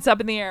 Yeah. It's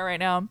up in the air right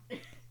now.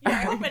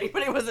 Yeah, hope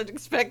anybody wasn't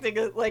expecting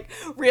a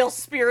real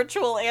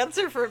spiritual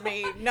answer from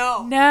me.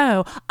 No.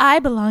 No, I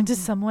belong to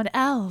someone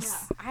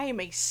else. Yeah, I am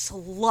a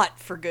slut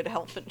for good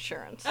health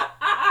insurance.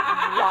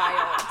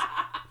 Wild.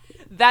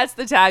 That's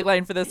the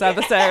tagline for this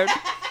episode.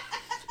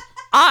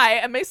 I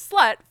am a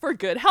slut for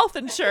good health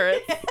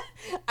insurance.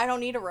 I don't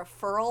need a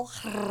referral.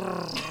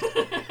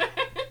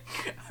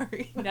 All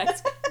right,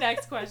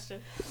 next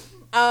question.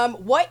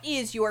 What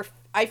is your...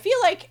 I feel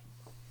like...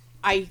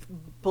 I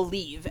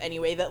believe,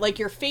 anyway, that,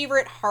 your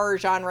favorite horror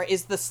genre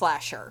is the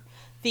slasher.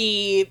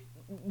 The,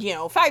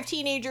 5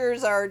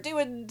 teenagers are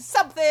doing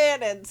something,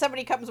 and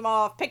somebody pick them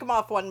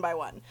off one by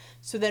one.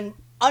 So then,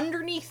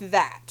 underneath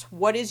that,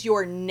 what is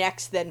your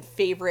next, then,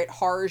 favorite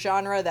horror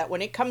genre that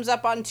when it comes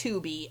up on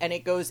Tubi, and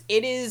it goes,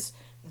 it is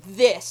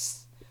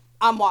this,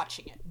 I'm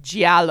watching it?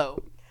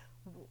 Giallo.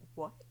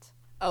 What?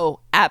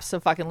 Oh,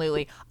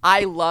 absolutely.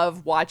 I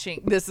love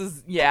watching. This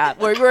is, yeah,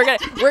 we're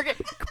gonna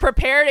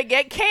prepare to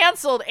get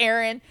canceled,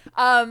 Erin.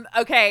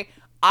 Okay.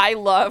 I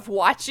love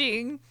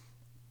watching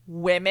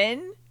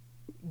women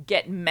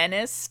get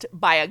menaced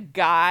by a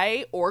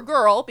guy or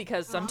girl,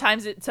 because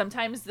sometimes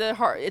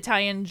the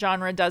Italian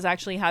genre does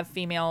actually have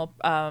female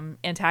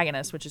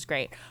antagonists, which is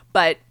great.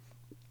 But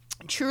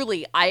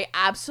truly, I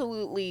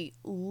absolutely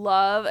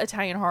love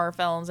Italian horror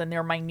films, and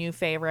they're my new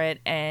favorite,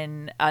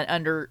 and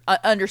under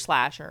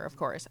slasher, of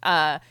course.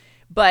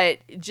 But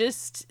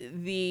just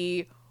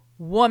the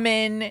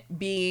woman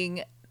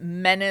being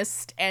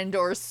menaced and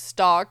or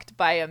stalked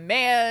by a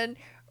man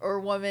or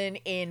woman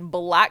in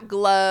black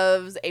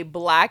gloves, a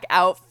black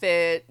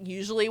outfit,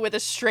 usually with a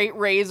straight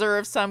razor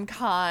of some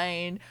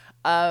kind.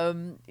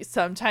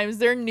 Sometimes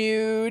they're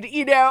nude,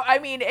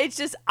 it's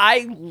just,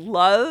 I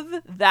love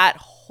that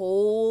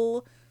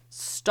whole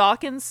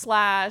stalk and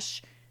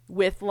slash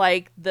with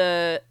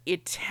the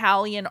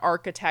Italian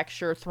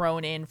architecture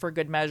thrown in for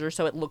good measure.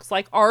 So it looks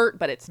like art,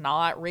 but it's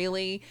not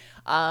really,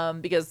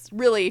 because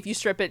really, if you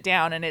strip it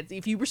down and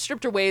if you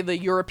stripped away the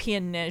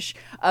European niche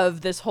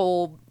of this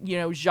whole,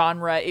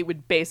 genre, it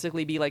would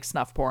basically be like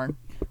snuff porn.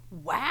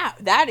 Wow,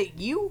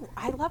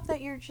 I love that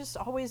you're just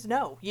always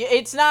know.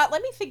 It's not,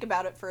 let me think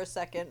about it for a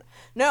second.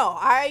 No,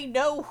 I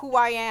know who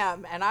I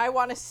am, and I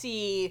want to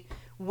see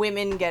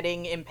women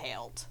getting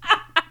impaled.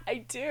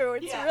 I do.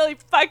 It's really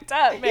fucked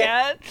up,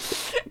 man.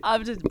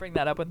 I'll just bring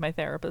that up with my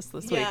therapist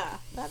this week. Yeah,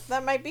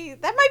 that might be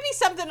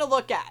something to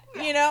look at,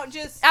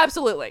 just.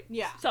 Absolutely.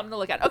 Yeah. Something to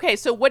look at. Okay,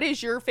 so what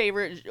is your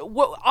favorite,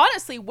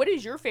 what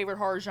is your favorite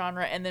horror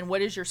genre, and then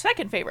what is your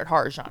second favorite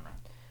horror genre?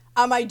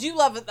 I do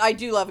love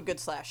a good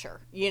slasher.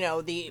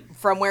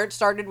 From where it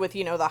started with,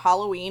 the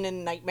Halloween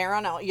and Nightmare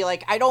on Elm.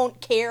 I don't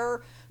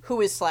care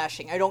who is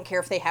slashing. I don't care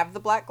if they have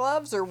the black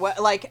gloves or what.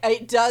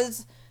 It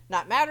does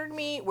not matter to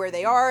me where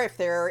they are, if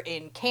they're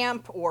in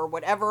camp or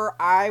whatever.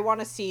 I want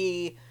to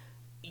see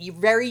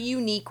very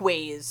unique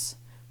ways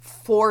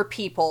for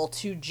people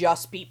to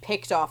just be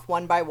picked off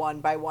one by one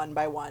by one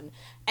by one.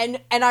 And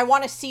I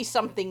want to see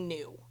something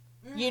new.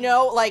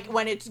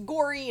 When it's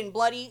gory and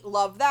bloody,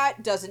 love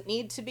that. Doesn't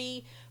need to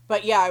be.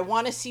 But yeah, I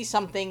want to see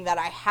something that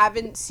I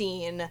haven't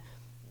seen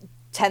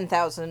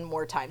 10,000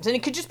 more times. And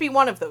it could just be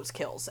one of those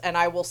kills, and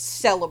I will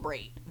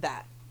celebrate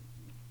that.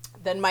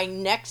 Then my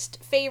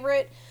next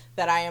favorite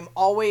that I am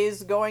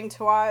always going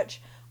to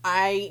watch,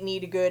 I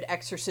need a good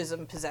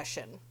exorcism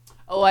possession.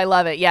 Oh, I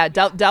love it. Yeah,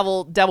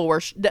 devil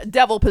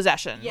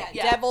possession. Yeah,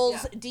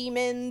 devils,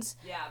 demons.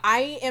 Yeah.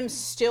 I am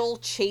still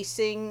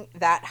chasing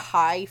that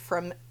high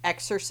from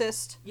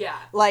Exorcist. Yeah.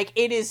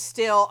 It is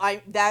still,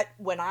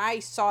 when I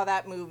saw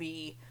that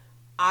movie,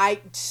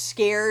 I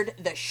scared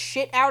the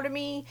shit out of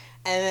me,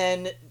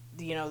 and then,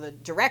 the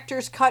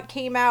director's cut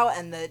came out,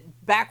 and the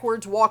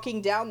backwards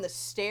walking down the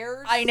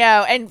stairs. I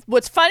know, and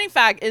what's funny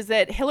fact is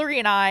that Hillary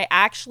and I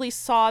actually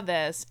saw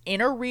this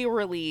in a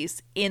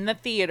re-release in the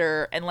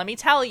theater, and let me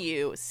tell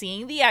you,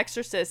 seeing The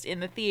Exorcist in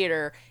the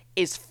theater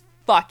is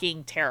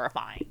fucking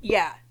terrifying.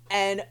 Yeah,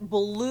 and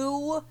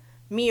blew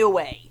me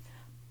away.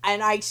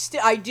 And I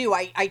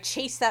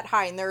chase that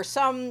high. And there are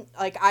some,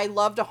 I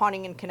loved A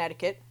Haunting in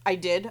Connecticut. I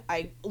did.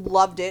 I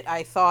loved it.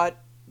 I thought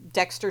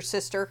Dexter's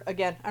sister,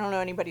 again, I don't know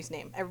anybody's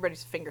name.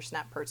 Everybody's a finger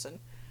snap person.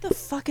 The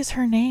fuck is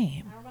her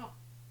name? I don't know.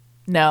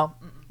 No.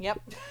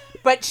 Yep.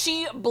 But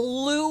she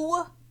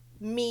blew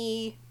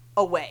me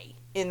away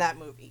in that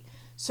movie.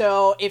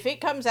 So if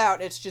it comes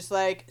out, it's just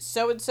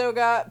so-and-so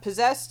got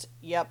possessed.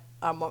 Yep,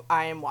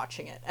 I am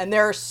watching it. And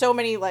there are so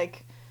many,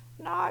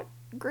 not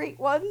great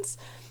ones.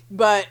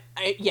 But,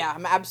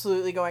 I'm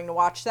absolutely going to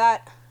watch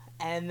that.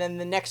 And then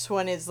the next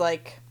one is,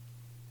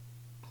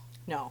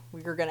 no,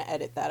 we're going to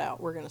edit that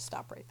out. We're going to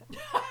stop right there.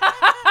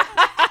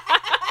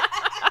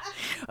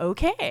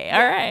 Okay.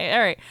 All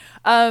right.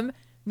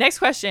 Next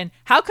question.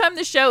 How come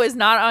the show is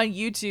not on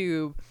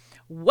YouTube?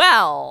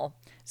 Well,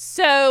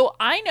 so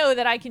I know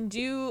that I can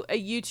do a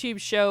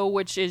YouTube show,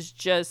 which is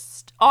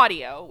just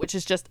audio, which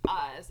is just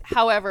us.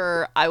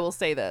 However, I will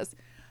say this.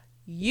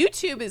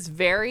 YouTube is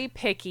very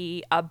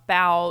picky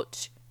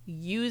about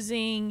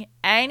using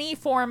any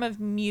form of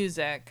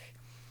music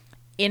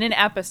in an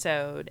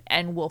episode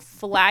and will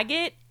flag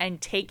it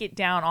and take it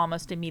down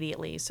almost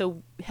immediately.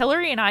 So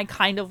Hillary and I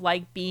kind of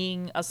like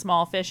being a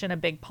small fish in a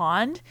big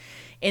pond,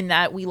 in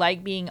that we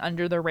like being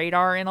under the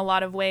radar in a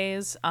lot of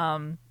ways.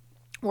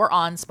 We're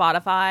on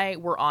Spotify,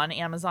 we're on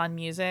Amazon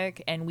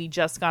Music, and we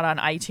just got on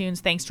iTunes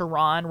thanks to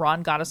Ron.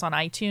 Ron got us on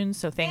iTunes,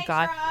 so thanks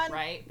God. Ron.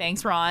 Right?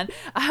 Thanks, Ron,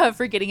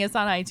 for getting us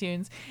on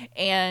iTunes.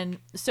 And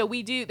so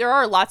there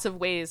are lots of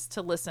ways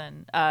to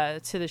listen to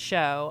the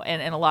show,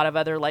 and a lot of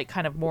other like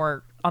kind of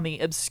more on the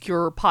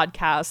obscure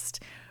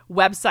podcast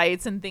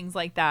websites and things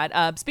like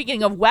that.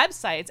 Speaking of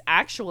websites,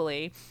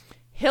 actually,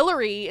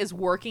 Hillary is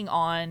working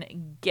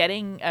on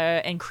getting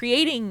and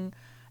creating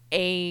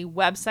a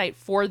website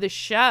for the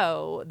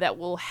show that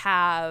will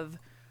have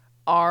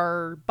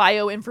our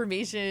bio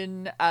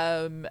information,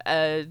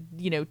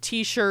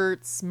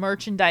 t-shirts,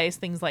 merchandise,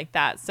 things like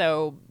that.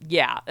 So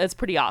yeah, that's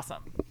pretty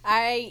awesome.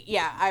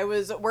 I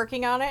was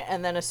working on it,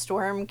 and then a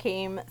storm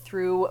came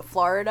through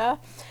Florida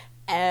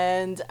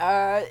and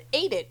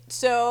ate it.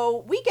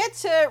 So we get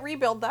to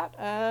rebuild that,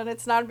 and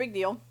it's not a big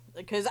deal,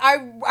 because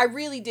I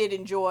really did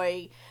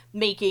enjoy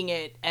making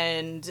it.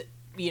 And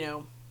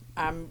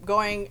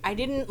I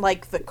didn't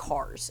like the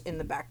cars in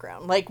the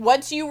background. Like,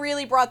 once you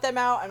really brought them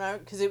out, and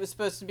because it was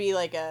supposed to be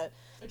like a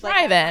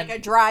drive-in, like a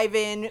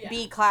drive-in, yeah,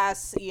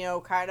 B-class,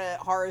 kind of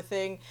horror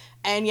thing.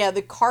 And yeah,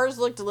 the cars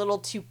looked a little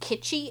too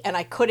kitschy, and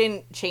I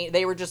couldn't change.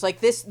 They were just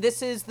like, this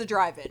is the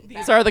drive-in.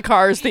 These are the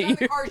cars the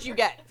cars you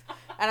get.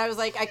 And I was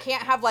like, I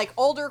can't have like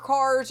older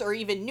cars or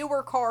even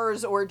newer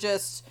cars or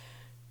just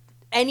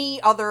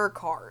any other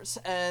cars.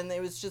 And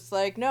it was just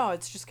like, no,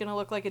 it's just gonna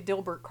look like a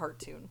Dilbert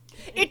cartoon.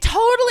 It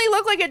totally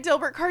looked like a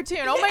Dilbert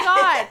cartoon. Oh my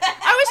god.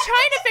 I was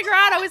trying to figure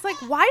out, I was like,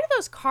 why do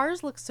those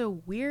cars look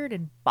so weird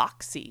and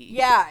boxy?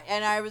 Yeah,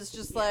 and I was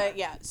just like,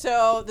 yeah.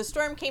 So the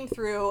storm came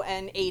through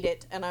and ate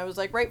it, and I was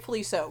like,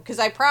 rightfully so, because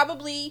I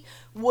probably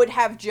would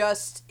have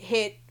just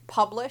hit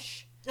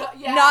publish,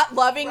 not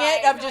loving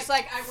it, of just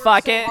like, I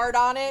worked so hard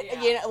on it,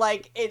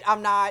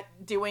 I'm not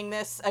doing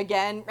this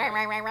again.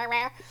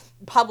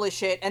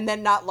 Publish it and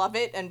then not love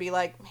it and be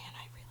like, man,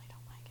 I really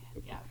don't like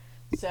it. Yeah.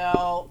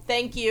 So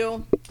thank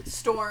you,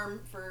 Storm,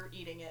 for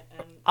eating it.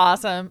 And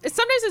awesome.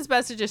 Sometimes it's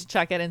best to just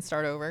chuck it and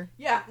start over.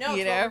 Yeah. No.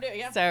 You know.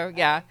 Yeah. So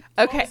yeah.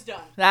 Okay.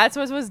 That's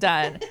what was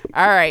done.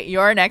 All right.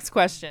 Your next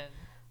question.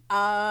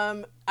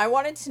 I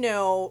wanted to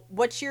know,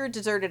 what's your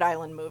deserted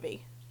island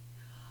movie?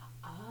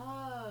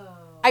 Oh.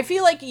 I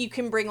feel like you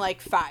can bring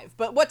like 5,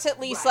 but what's at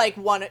least like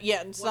one?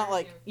 Yeah. It's not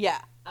like yeah.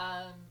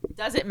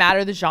 Does it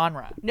matter the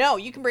genre? No,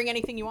 you can bring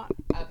anything you want.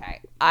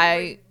 Okay.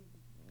 I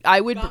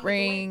would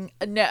bring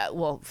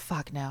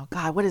fuck no.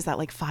 God, what is that,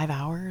 like 5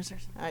 hours or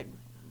something?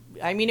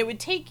 I mean, it would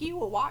take you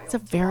a while. It's a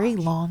very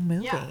long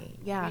movie.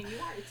 Yeah. I mean,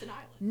 it's an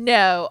island.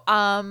 No,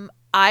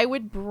 I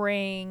would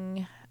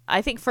bring,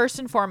 I think first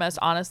and foremost,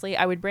 honestly,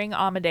 I would bring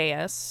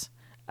Amadeus.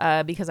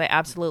 Because I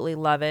absolutely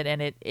love it,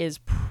 and it is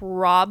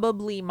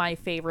probably my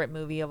favorite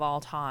movie of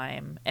all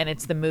time, and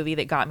it's the movie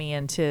that got me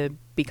into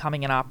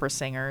becoming an opera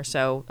singer,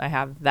 so I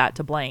have that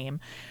to blame.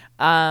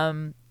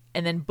 And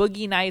then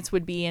Boogie Nights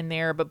would be in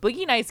there, but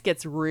Boogie Nights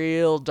gets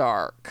real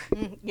dark.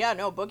 Yeah,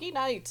 no, Boogie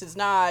Nights is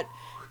not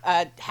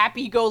a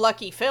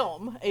happy-go-lucky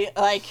film.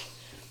 No,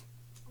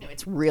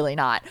 it's really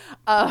not.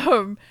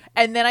 And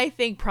then I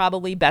think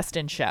probably Best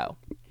in Show.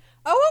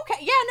 Oh,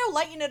 okay. Yeah, no,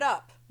 lighten it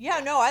up. Yeah,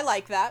 no, I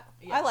like that.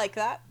 Yeah. I like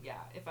that. Yeah,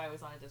 if I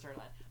was on a deserted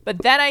island.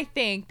 But then I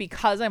think,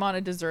 because I'm on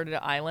a deserted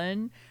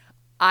island,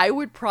 I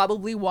would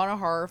probably want a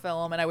horror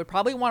film, and I would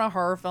probably want a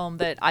horror film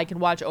that I can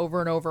watch over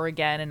and over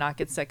again and not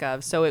get sick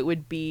of. So it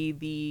would be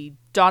the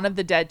Dawn of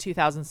the Dead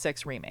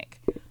 2006 remake.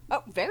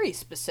 Oh, very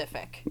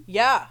specific.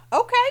 Yeah.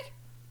 Okay.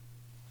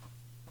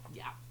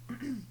 Yeah.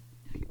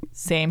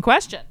 Same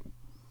question.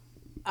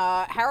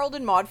 Harold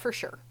and Maude for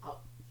sure. Oh,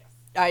 yes.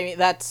 I mean,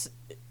 that's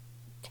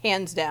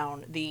hands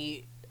down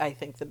I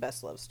think the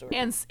best love story.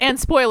 And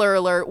spoiler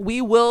alert,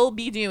 we will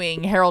be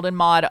doing Harold and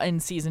Maude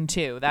in season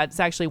 2. That's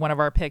actually one of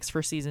our picks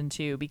for season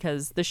 2,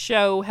 because the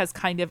show has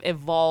kind of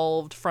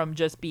evolved from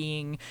just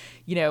being,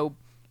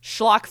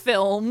 schlock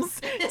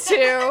films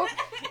to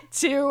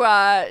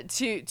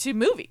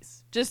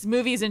movies. Just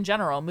movies in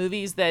general,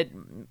 movies that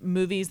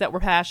we're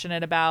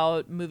passionate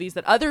about, movies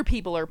that other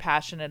people are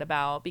passionate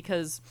about,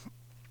 because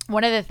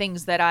one of the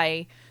things that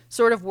I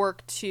sort of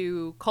worked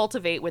to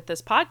cultivate with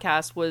this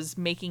podcast was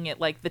making it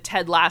like the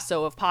Ted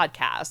Lasso of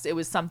podcasts. It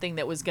was something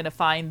that was going to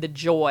find the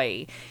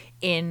joy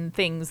in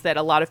things that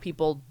a lot of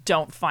people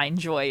don't find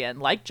joy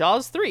in, like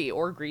Jaws 3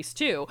 or Grease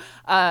 2.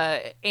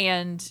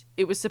 And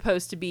it was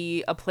supposed to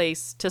be a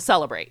place to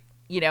celebrate,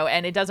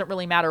 and it doesn't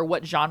really matter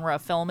what genre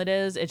of film it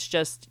is. It's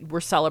just,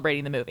 we're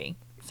celebrating the movie.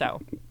 So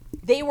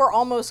they were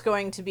almost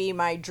going to be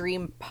my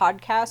dream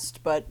podcast,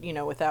 but,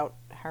 without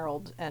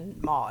Harold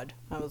and Maude.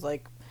 I was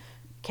like,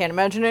 can't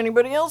imagine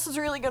anybody else is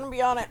really going to be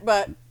on it,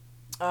 but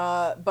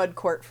Bud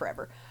Court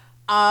forever.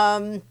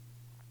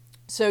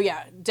 So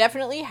yeah,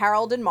 definitely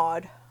Harold and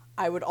Maude.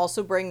 I would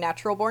also bring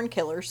Natural Born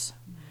Killers.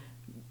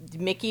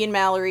 Mickey and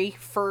Mallory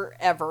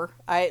forever.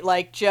 I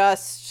like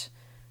just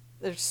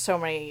there's so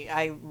many.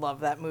 I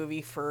love that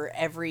movie for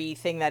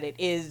everything that it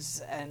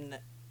is, and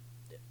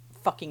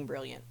fucking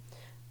brilliant.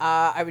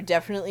 I would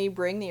definitely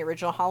bring the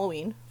original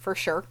Halloween for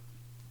sure,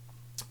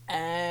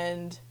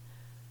 and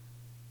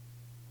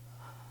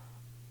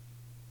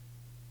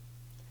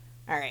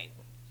all right,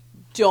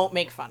 don't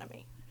make fun of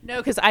me. No,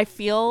 because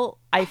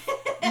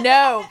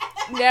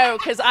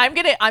because I'm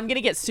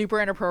gonna get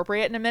super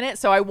inappropriate in a minute.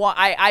 So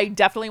I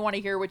definitely want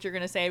to hear what you're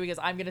gonna say, because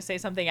I'm gonna say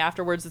something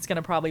afterwards that's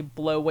gonna probably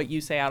blow what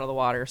you say out of the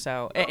water.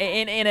 So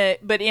in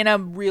a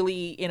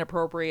really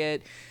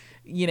inappropriate,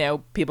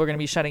 people are gonna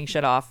be shutting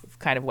shit off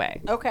kind of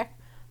way. Okay,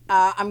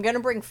 I'm gonna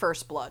bring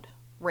First Blood.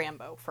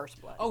 Rambo,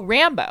 First Blood. Oh,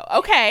 Rambo.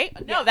 Okay.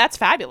 No, that's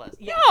fabulous.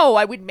 Yeah. No,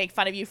 I wouldn't make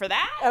fun of you for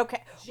that.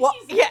 Okay. Well,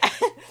 yeah.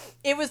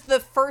 It was the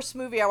first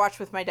movie I watched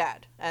with my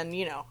dad. And,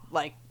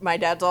 my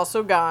dad's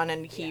also gone,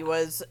 and he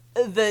was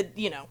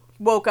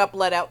woke up,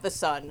 let out the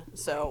sun.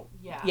 So,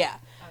 yeah. Okay.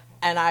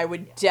 And I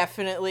would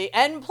definitely,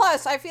 and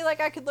plus, I feel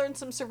like I could learn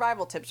some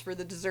survival tips for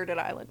the deserted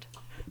island.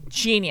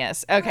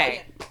 Genius.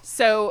 Okay.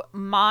 So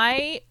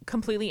my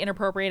completely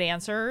inappropriate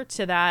answer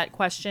to that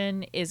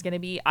question is going to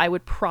be, I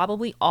would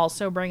probably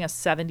also bring a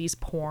 70s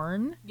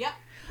porn. Yeah.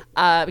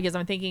 Because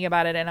I'm thinking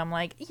about it and I'm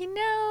like,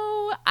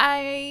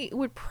 I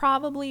would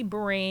probably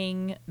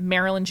bring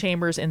Marilyn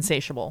Chambers'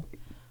 Insatiable.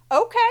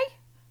 Okay.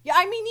 Yeah,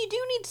 I mean, you do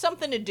need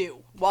something to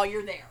do while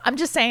you're there. I'm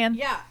just saying.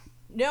 Yeah.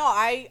 No,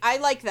 I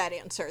like that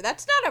answer.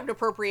 That's not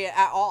inappropriate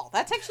at all.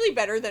 That's actually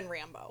better than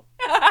Rambo.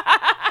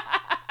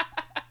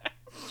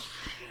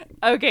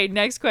 Okay,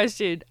 next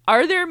question.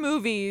 Are there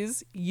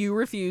movies you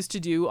refuse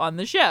to do on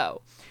the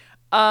show?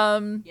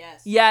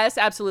 Yes. Yes,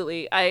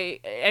 absolutely. I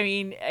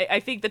mean, I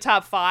think the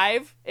top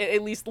 5,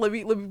 at least let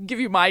me give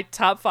you my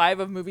top 5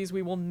 of movies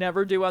we will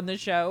never do on the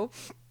show.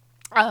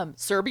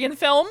 Serbian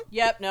Film.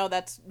 Yep, no,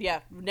 that's,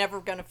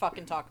 never gonna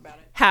fucking talk about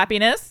it.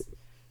 Happiness.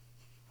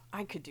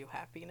 I could do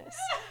Happiness.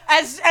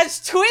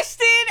 As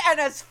twisted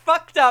and as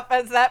fucked up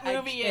as that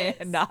movie is. I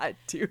cannot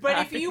do But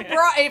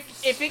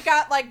Happiness. if it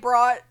got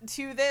brought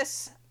to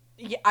this,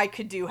 I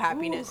could do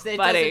Happiness. It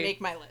doesn't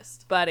make my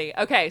list. Buddy.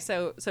 Okay,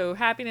 so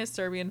Happiness,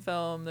 Serbian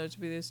Film, those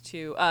would be those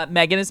two.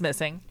 Megan is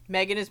Missing.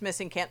 Megan is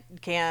Missing,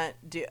 can't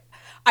do.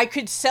 I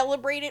could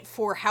celebrate it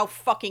for how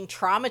fucking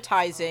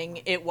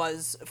traumatizing it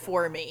was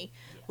for me.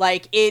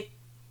 That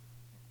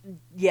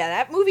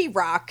movie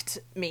rocked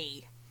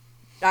me.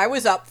 I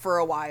was up for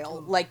a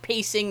while,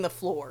 pacing the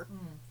floor.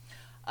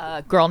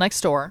 Girl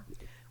Next Door.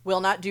 Will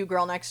not do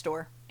Girl Next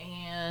Door.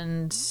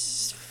 And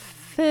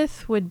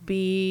 5th would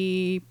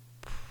be,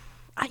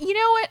 you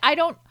know what? I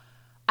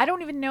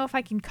don't even know if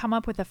I can come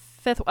up with a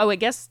 5th. Oh, I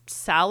guess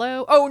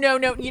Sallow. Oh, no.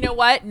 You know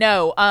what?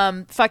 No.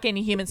 Fucking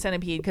Human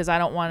Centipede, because I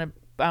don't want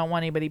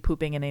anybody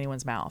pooping in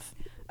anyone's mouth.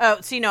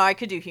 Oh, see, no, I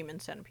could do Human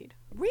Centipede.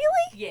 Really?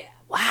 Yeah.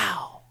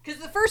 Wow. Because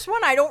the first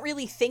one I don't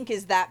really think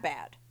is that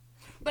bad.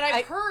 But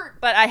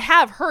I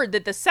have heard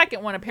that the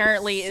second one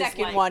apparently the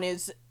second one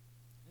is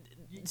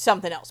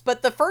something else.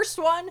 But the first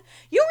one,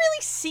 you don't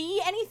really see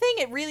anything.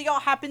 It really all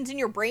happens in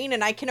your brain,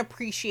 and I can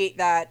appreciate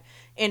that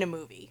in a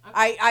movie.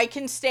 Okay. I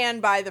can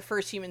stand by the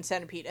first Human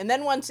Centipede. And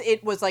then once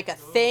it was a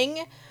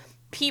thing,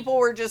 people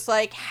were just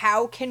like,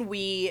 how can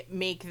we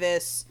make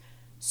this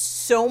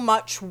so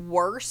much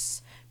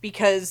worse?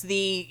 Because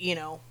the,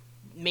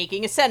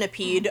 making a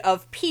centipede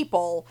of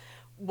people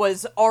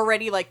was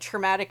already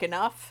traumatic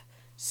enough.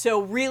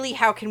 So really,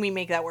 how can we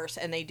make that worse?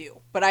 And they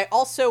do. But I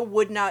also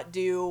would not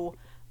do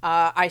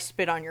I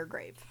Spit on Your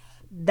Grave.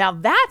 Now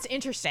that's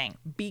interesting,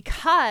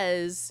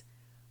 because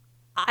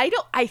I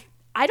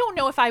don't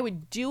know if I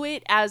would do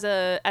it as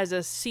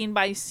a scene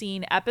by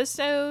scene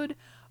episode,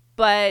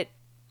 but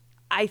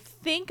I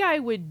think I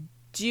would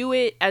do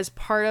it as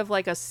part of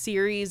a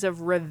series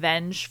of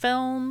revenge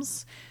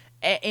films,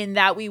 in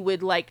that we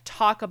would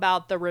talk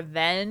about the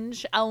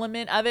revenge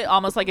element of it,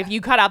 almost like if you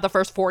cut out the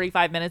first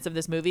 45 minutes of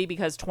this movie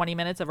because 20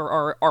 minutes of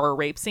are a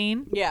rape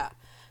scene. Yeah.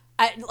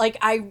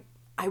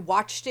 I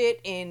watched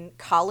it in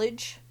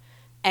college,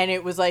 and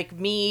it was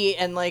me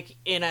and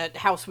in a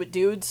house with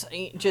dudes,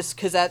 just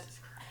because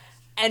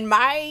and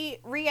my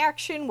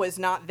reaction was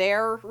not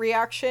their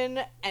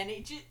reaction, and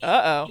it just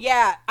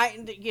yeah,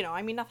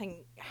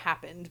 nothing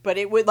happened, but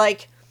it would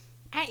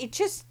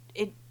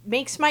it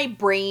makes my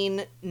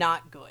brain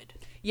not good.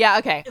 Yeah,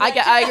 okay.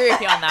 I agree with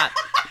you on that.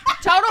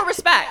 Total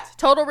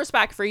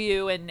respect for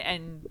you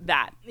and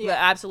that. Yeah.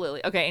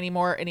 Absolutely. Okay,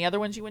 any other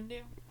ones you wouldn't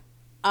do?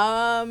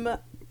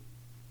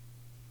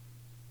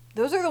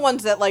 Those are the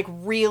ones that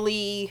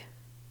really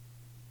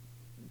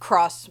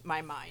cross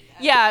my mind.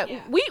 Yeah.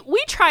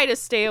 We try to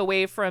stay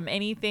away from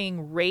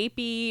anything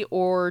rapey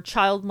or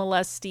child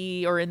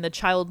molesty, or in the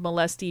child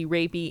molesty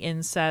rapey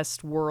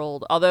incest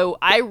world. Although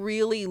I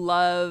really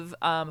love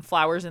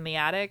Flowers in the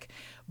Attic,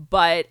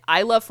 but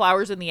I love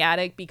Flowers in the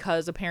Attic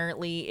because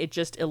apparently it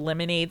just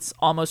eliminates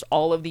almost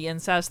all of the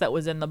incest that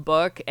was in the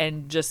book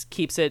and just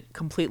keeps it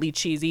completely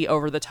cheesy,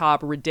 over the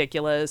top,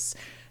 ridiculous,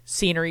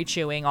 scenery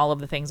chewing, all of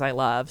the things I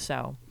love.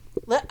 So,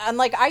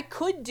 and I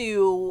could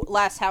do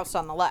Last House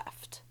on the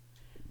Left.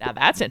 Now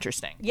that's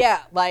interesting.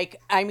 Yeah,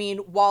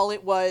 while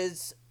it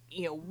was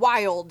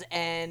wild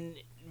and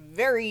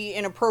very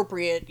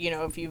inappropriate,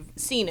 if you've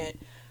seen it.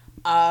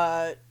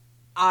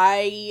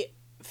 I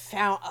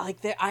found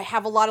like that I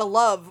have a lot of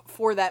love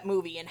for that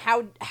movie and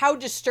how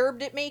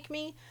disturbed it make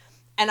me.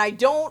 And I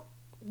don't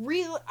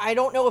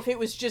know if it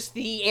was just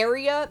the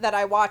area that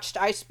I watched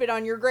I Spit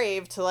on Your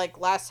Grave to like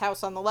Last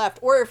House on the Left,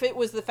 or if it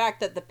was the fact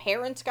that the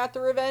parents got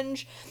the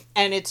revenge,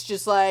 and it's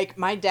just like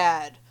my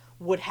dad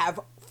would have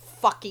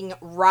fucking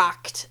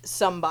rocked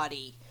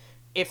somebody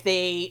if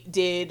they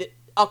did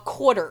a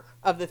quarter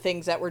of the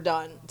things that were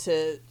done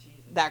to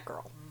that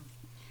girl.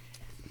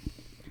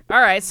 All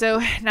right, so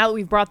now that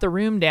we've brought the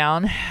room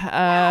down,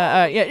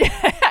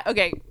 yeah.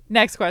 Okay,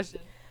 next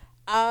question.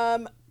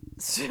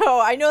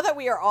 So I know that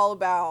we are all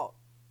about,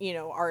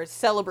 our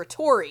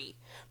celebratory,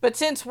 but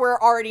since we're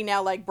already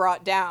now like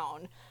brought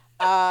down,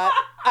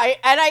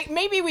 I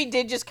maybe we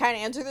did just kind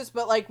of answer this,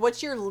 but like,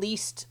 what's your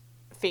least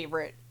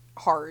favorite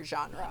horror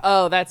genre?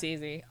 Oh, that's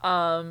easy.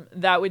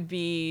 That would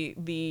be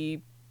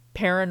the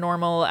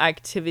Paranormal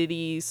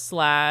Activity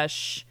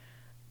slash,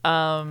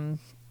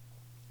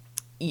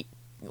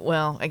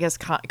 well, I guess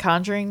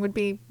Conjuring would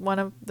be one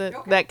of the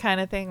that kind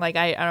of thing. Like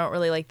I don't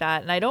really like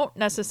that, and I don't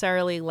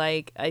necessarily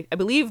like. I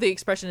believe the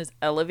expression is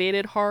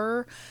elevated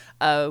horror,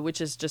 which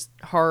is just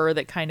horror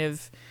that kind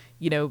of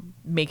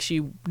makes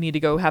you need to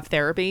go have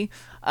therapy.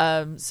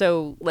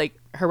 So like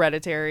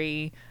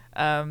Hereditary,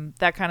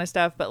 that kind of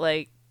stuff.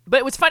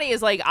 But what's funny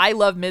is like I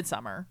love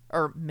Midsommar.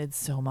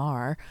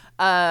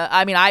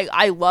 I mean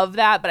I love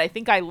that, but I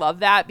think I love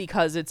that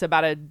because it's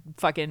about a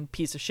fucking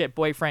piece of shit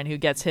boyfriend who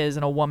gets his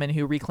and a woman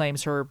who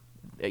reclaims her,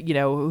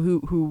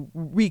 who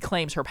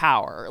reclaims her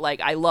power. Like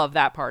I love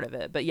that part of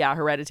it. But yeah,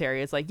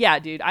 Hereditary is like, yeah,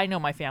 dude, I know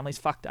my family's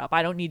fucked up.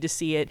 I don't need to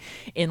see it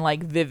in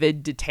like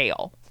vivid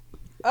detail.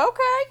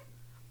 Okay.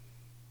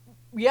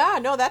 Yeah,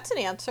 no, that's an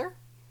answer.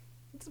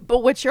 But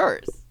what's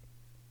yours?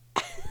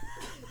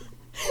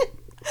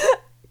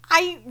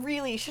 I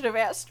really should have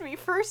asked me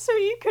first so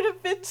you could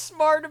have been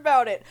smart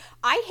about it.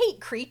 I hate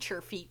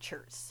creature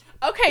features.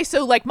 Okay,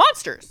 so like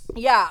monsters.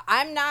 Yeah,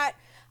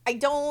 I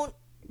don't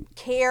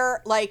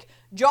care. Like,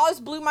 Jaws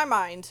blew my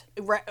mind.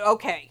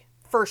 Okay,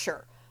 for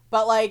sure.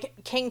 But like,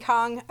 King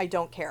Kong, I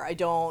don't care. I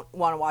don't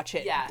want to watch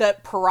it. Yeah. The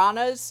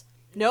piranhas,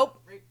 nope.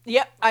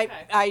 Yep,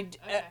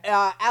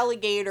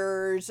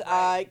 alligators,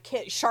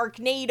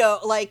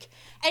 Sharknado, like,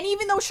 and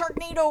even though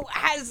Sharknado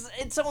has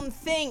its own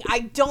thing,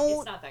 It's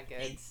not that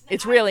good.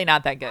 It's really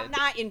not that good. I'm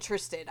not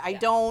interested.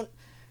 Yeah.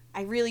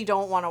 I really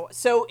don't want to.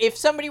 So if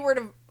somebody were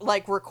to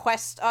like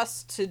request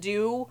us to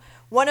do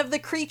one of the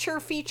creature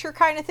feature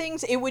kind of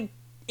things, it would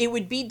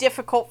be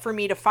difficult for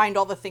me to find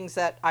all the things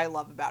that I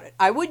love about it.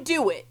 I would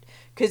do it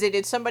because it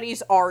is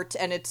somebody's art,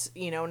 and it's,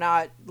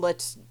 not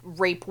let's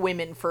rape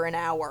women for an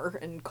hour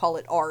and call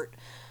it art.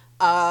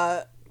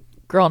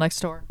 Girl Next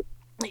Door.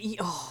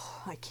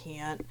 Oh, I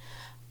can't.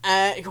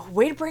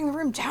 Way to bring the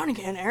room down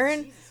again,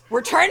 Erin.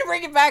 We're trying to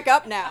bring it back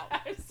up now.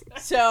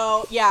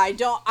 So, yeah,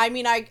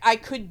 I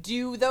could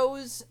do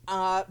those,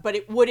 but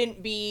it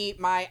wouldn't be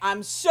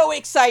I'm so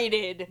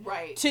excited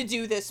to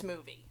do this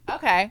movie.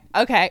 Okay.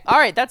 All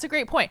right. That's a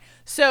great point.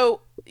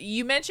 So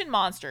you mentioned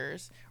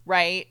monsters,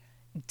 right?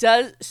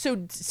 Does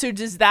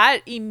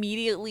that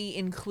immediately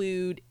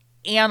include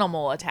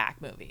animal attack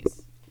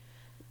movies?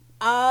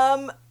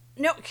 No,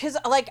 because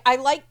like I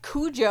like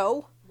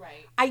Cujo.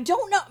 Right. I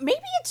don't know.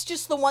 Maybe it's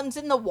just the ones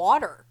in the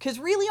water. Because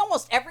really,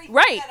 almost everything.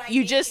 Right.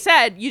 You just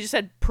said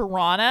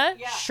Piranha,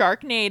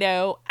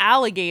 Sharknado,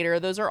 Alligator.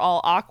 Those are all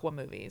Aqua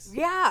movies.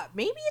 Yeah.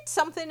 Maybe it's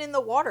something in the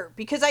water.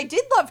 Because I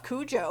did love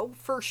Cujo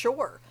for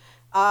sure.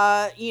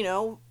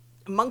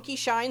 Monkey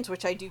Shines,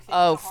 which I do think.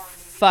 Oh,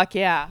 fuck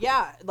yeah.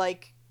 Yeah.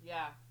 Like.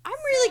 Yeah. I'm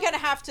really gonna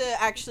have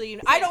to actually.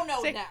 I don't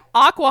know now.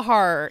 Aqua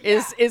horror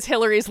is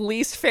Hillary's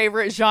least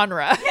favorite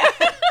genre.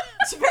 Yeah.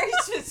 It's a very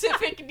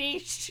specific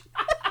niche.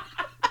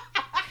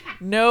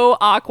 No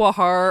Aqua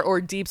horror or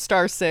Deep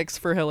Star 6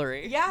 for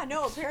Hillary. Yeah,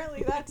 no,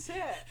 apparently that's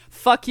it.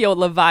 Fuck yo,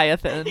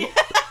 Leviathan.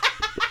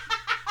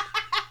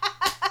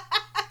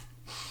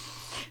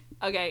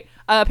 Okay,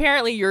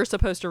 apparently you're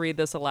supposed to read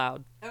this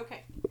aloud.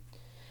 Okay.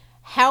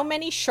 How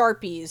many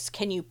Sharpies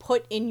can you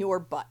put in your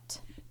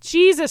butt?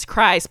 Jesus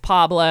Christ,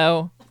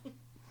 Pablo.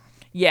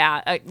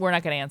 Yeah, we're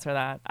not going to answer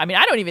that. I mean,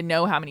 I don't even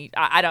know how many.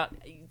 I don't.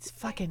 It's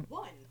fucking.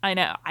 One. I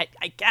know. I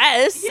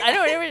guess. Yeah. I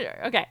don't even.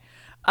 Okay.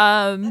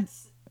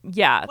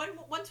 Yeah.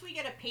 Once we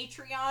get a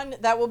Patreon,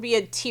 that will be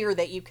a tier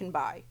that you can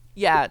buy.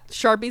 Yeah.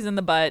 Sharpies in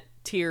the butt,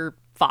 tier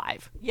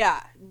 5.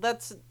 Yeah.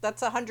 That's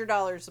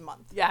 $100 a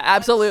month. Yeah,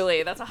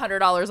 absolutely. That's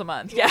 $100 a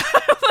month. Yeah.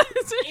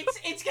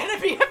 It's going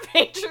to be a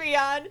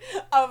Patreon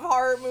of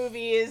horror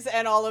movies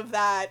and all of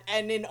that,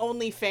 and in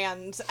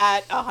OnlyFans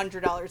at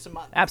 $100 a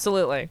month.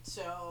 Absolutely.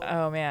 So.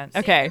 Oh man.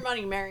 Save Okay. your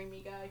money, marry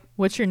me, guy.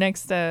 What's your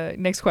next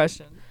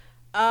question?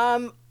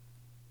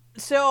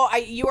 So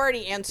you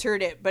already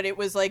answered it, but it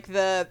was like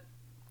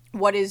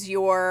what is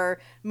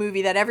your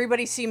movie that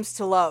everybody seems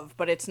to love,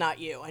 but it's not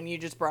you? And you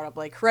just brought up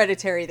like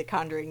Hereditary, The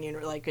Conjuring,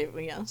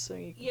 So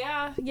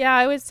yeah,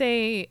 I would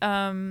say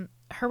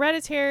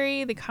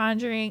Hereditary, The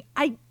Conjuring.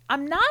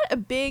 I'm not a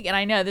big, and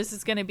I know this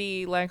is going to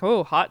be like,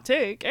 oh, hot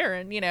take,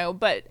 Erin,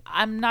 but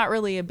I'm not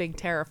really a big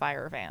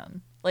Terrifier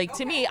fan. Like,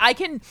 to me, I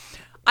can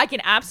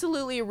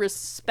absolutely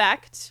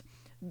respect,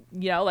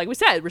 like we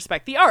said,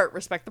 respect the art,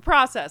 respect the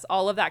process,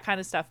 all of that kind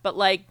of stuff. But,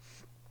 like,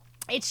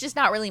 it's just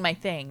not really my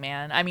thing,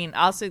 man. I mean,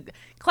 also,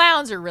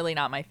 clowns are really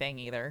not my thing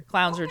either.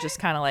 Clowns are just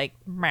kind of like,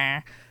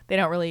 meh.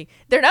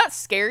 They're not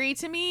scary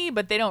to me,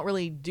 but they don't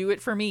really do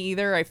it for me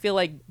either. I feel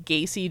like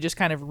Gacy just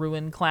kind of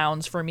ruined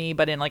clowns for me,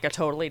 but in like a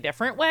totally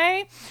different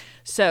way.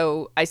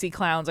 So I see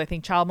clowns, I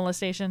think child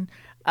molestation.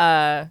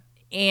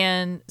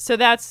 And so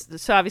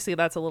obviously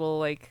that's a little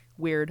like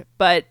weird,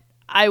 but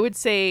I would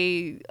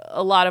say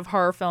a lot of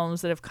horror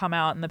films that have come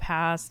out in the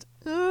past,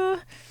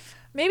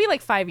 maybe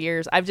like 5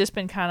 years, I've just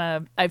been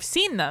I've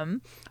seen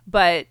them,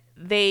 but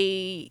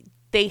they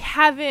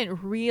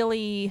haven't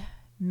really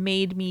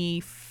made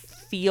me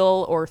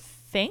feel or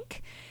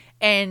think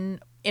and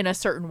in a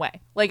certain way.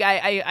 Like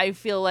I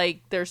feel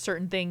like there's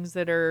certain things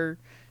that are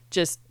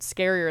just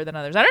scarier than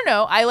others. I don't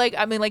know.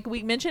 Like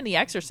we mentioned The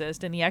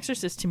Exorcist, and The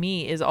Exorcist to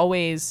me is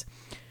always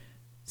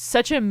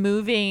such a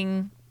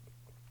moving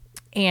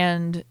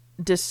and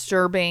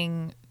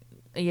disturbing,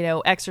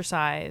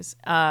 exercise.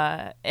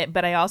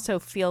 But I also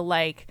feel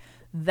like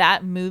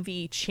that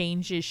movie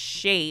changes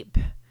shape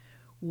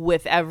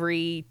with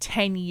every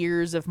 10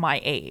 years of my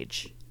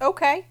age.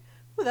 Okay.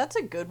 Well, that's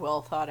a good,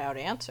 well thought out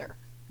answer.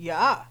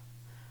 Yeah.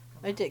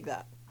 I dig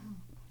that.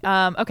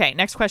 Okay,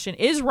 next question.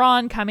 Is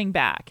Ron coming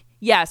back?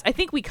 Yes, I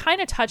think we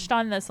kind of touched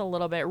on this a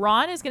little bit.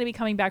 Ron is going to be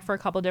coming back for a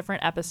couple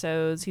different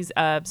episodes. He's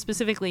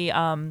specifically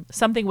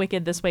Something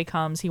Wicked This Way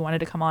Comes. He wanted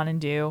to come on and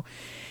do.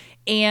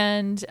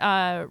 And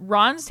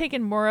Ron's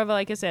taken more of,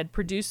 like I said,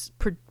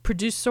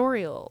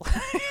 producerial.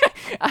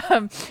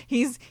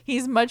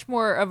 He's much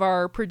more of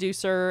our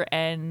producer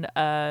and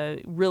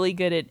really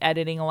good at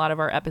editing a lot of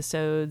our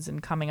episodes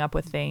and coming up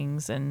with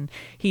things. And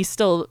he's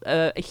still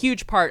a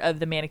huge part of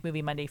the Manic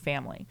Movie Monday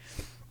family.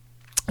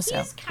 So.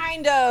 He's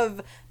kind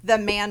of the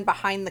man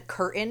behind the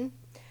curtain.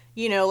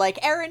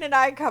 Like Erin and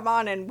I come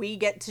on and we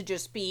get to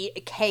just be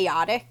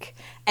chaotic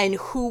and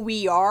who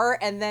we are.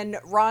 And then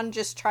Ron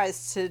just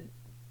tries to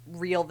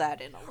reel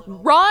that in a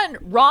little.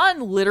 Ron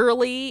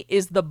literally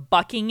is the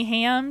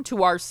Buckingham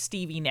to our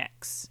Stevie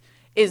Nicks.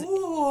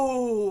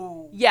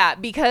 Ooh. Yeah,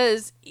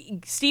 because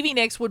Stevie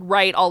Nicks would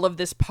write all of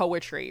this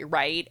poetry,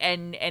 right?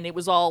 And it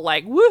was all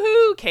like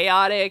woohoo,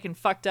 chaotic and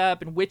fucked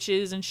up and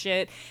witches and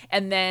shit.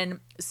 And then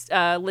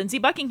Lindsey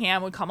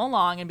Buckingham would come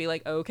along and be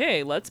like,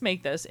 okay, let's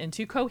make this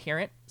into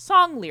coherent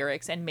song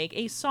lyrics and make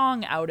a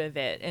song out of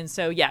it. And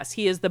so yes,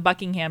 he is the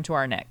Buckingham to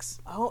our Nicks.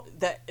 Oh,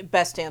 the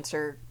best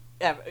answer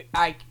ever.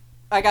 I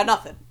got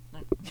nothing.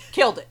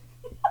 Killed it.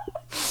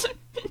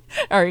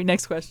 All right,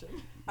 next question.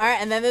 All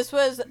right, and then this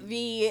was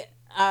the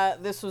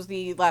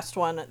last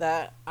one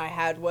that I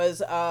had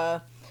was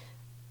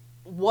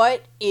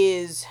what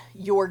is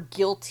your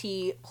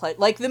guilty pleasure?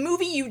 Like the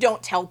movie you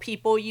don't tell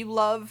people you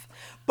love,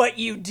 but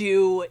you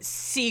do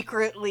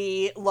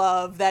secretly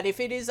love that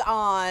if it is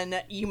on,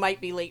 you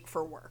might be late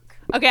for work.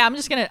 Okay, I'm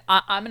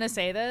gonna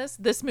say this.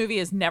 This movie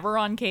is never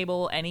on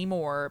cable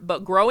anymore,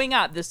 but growing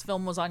up, this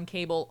film was on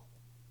cable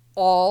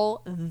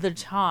all the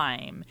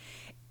time.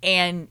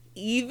 And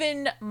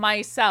even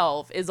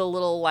myself is a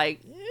little like,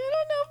 I don't know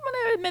if I'm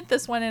gonna admit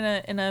this one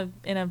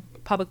in a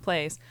public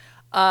place.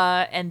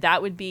 And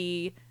that would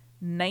be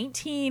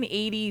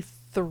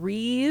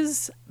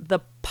 1983's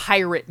The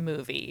Pirate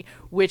Movie,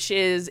 which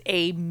is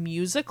a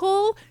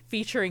musical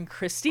featuring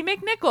Christy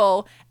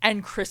McNichol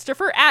and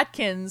Christopher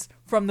Atkins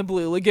from The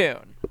Blue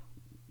Lagoon.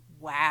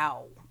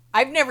 Wow.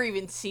 I've never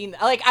even seen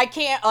that. I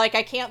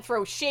can't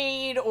throw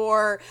shade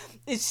or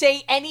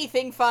say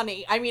anything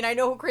funny. I mean, I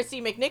know who Christy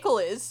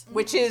McNichol is,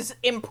 which is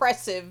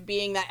impressive,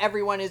 being that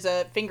everyone is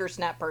a finger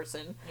snap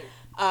person.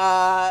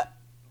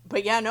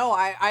 But yeah, no,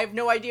 I have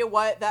no idea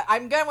what that.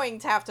 I'm going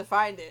to have to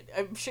find it.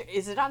 I'm sure.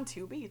 Is it on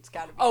Tubi? It's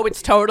got to be. Oh,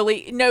 it's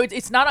totally no.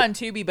 It's not on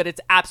Tubi, but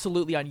it's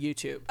absolutely on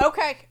YouTube.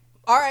 Okay.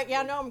 All right.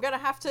 Yeah. No, I'm gonna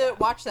have to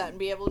watch that and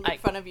be able to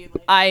make fun of you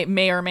later. I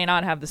may or may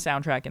not have the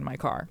soundtrack in my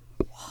car.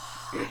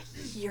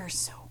 You're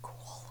so.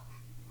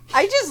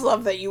 I just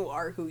love that you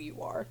are who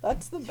you are.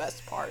 That's the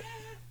best part.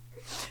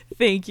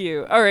 Thank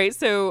you. All right.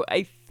 So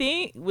I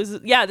think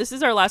this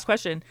is our last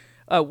question.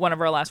 One of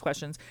our last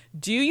questions.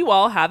 Do you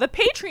all have a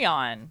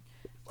Patreon?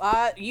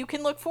 You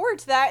can look forward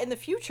to that in the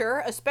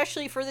future,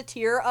 especially for the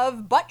tier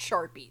of Butt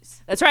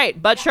Sharpies. That's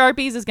right. Butt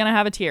Sharpies is going to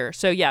have a tier.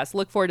 So yes,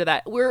 look forward to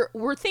that.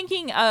 We're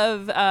thinking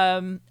of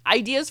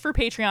ideas for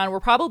Patreon.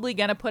 We're probably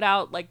going to put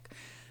out like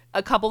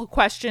a couple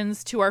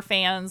questions to our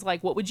fans,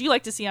 like what would you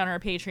like to see on our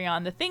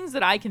Patreon? The things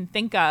that I can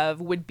think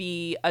of would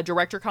be a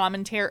director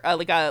commentary,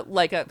 like a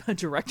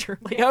director,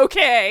 like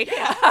okay,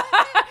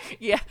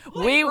 yeah,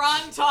 like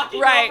Ron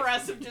talking over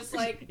us of just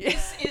like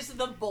this is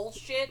the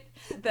bullshit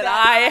that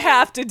I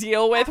have to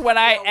deal with when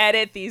I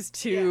edit these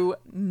two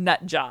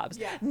nut jobs.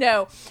 Yeah.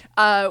 No,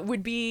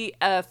 would be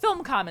a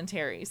film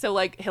commentary. So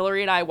like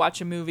Hillary and I watch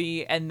a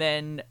movie, and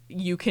then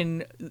you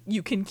can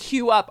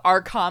queue up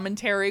our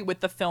commentary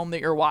with the film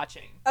that you're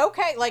watching.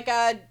 Okay, like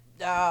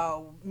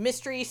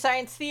Mystery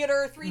Science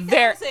Theater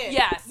 3000.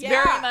 Yes, Yeah.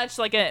 very much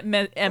like a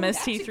That's a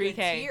MST good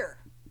 3K. tier.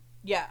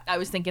 Yeah. I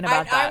was thinking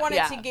about that. I wanted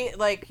yeah. to get,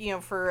 like,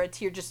 for a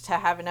tier just to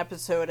have an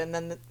episode, and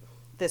then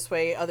this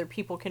way other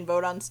people can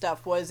vote on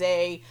stuff, was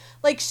a,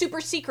 like, super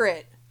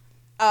secret,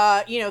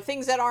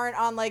 things that aren't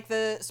on, like,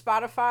 the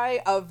Spotify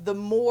of the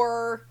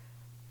more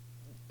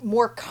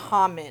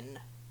common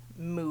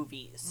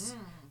movies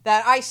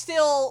that I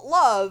still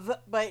love,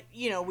 but,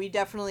 we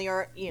definitely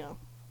are,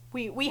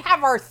 we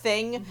have our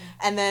thing,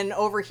 and then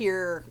over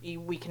here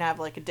we can have,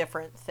 like, a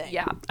different thing.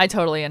 Yeah, I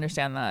totally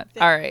understand that.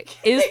 All right.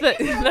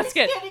 That's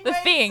good. The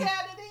thing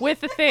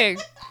with the thing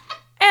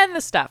and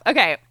the stuff.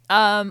 Okay.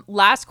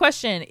 Last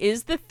question.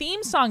 Is the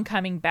theme song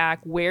coming back?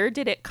 Where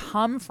did it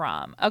come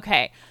from?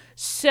 Okay.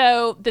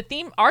 So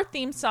our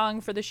theme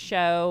song for the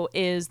show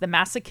is the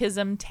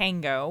Masochism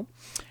Tango,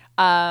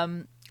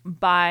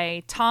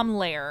 by Tom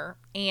Lehrer.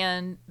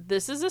 And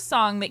this is a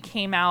song that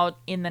came out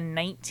in the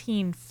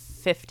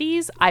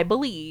 1950s, I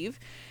believe.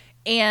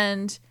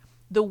 And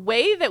the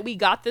way that we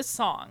got this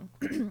song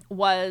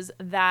was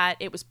that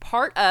it was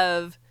part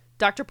of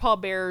Dr. Paul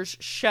Bear's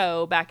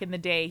show back in the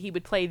day. He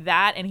would play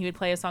that, and he would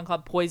play a song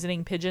called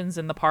Poisoning Pigeons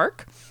in the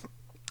Park.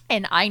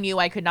 And I knew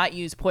I could not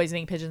use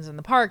Poisoning Pigeons in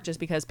the Park just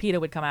because PETA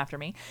would come after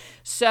me.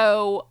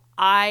 So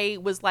I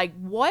was like,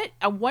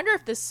 I wonder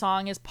if this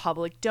song is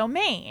public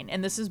domain.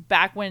 And this is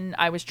back when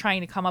I was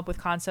trying to come up with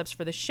concepts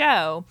for the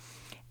show.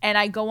 And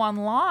I go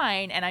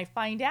online and I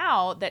find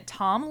out that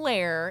Tom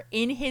Lehrer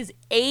in his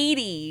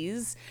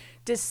 80s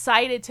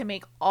decided to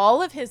make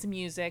all of his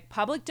music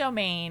public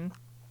domain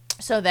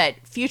so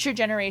that future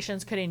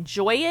generations could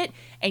enjoy it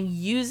and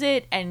use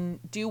it and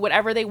do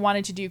whatever they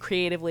wanted to do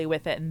creatively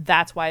with it. And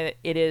that's why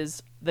it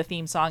is the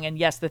theme song. And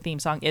yes, the theme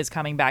song is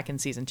coming back in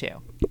season 2.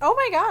 Oh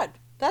my God.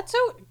 That's so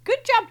good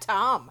job,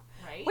 Tom.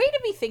 Right? Way to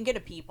be thinking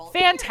of people.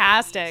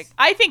 Fantastic.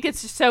 I think it's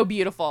so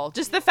beautiful.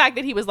 Just the fact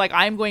that he was like,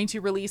 I'm going to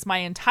release my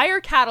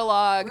entire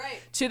catalog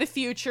to the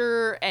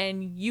future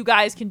and you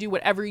guys can do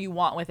whatever you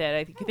want with it.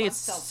 I think it's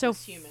so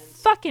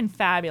fucking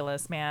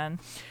fabulous, man.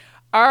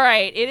 All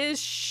right, it is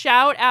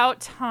shout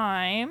out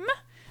time.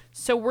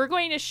 So we're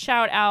going to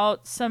shout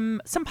out some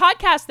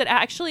podcasts that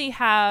actually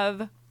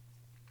have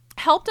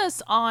helped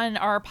us on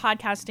our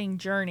podcasting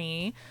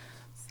journey.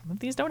 Some of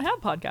these don't have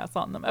podcasts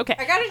on them. Okay.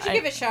 I gotta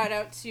give a shout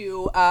out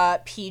to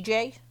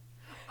PJ.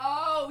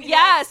 Oh,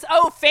 yes.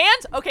 Oh,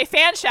 fans? Okay,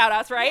 fan shout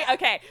outs, right? Yeah.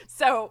 Okay.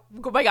 So,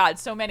 oh my God,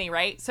 so many,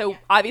 right? So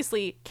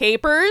obviously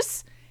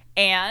Capers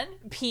and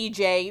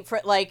PJ,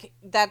 for like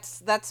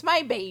that's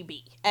my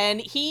baby.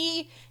 And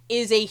he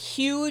is a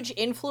huge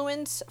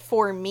influence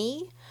for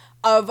me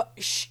of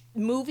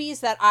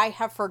movies that I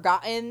have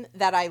forgotten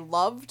that I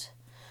loved.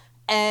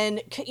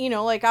 And,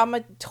 like, I'm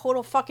a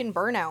total fucking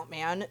burnout,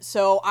 man.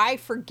 So I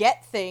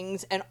forget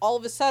things, and all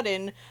of a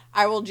sudden,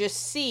 I will just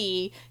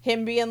see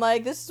him being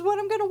like, this is what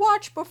I'm going to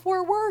watch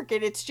before work.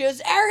 And it's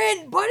just,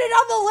 Erin, put it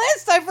on the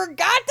list. I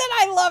forgot that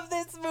I love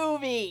this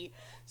movie.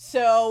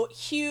 So,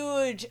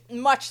 huge,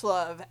 much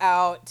love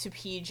out to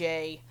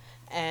PJ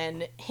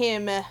and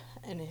him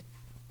and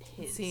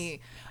his.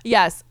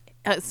 Yes.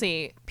 Let's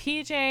see.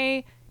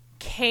 PJ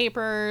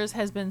Capers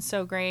has been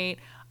so great.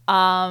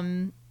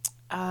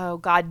 Oh,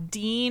 God.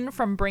 Dean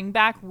from Bring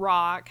Back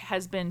Rock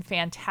has been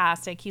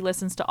fantastic. He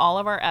listens to all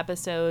of our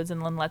episodes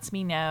and then lets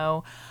me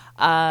know.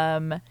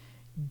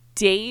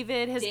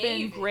 David has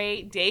been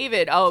great.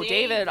 David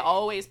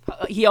always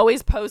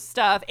posts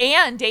stuff.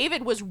 And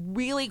David was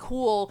really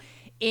cool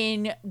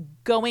in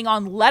going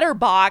on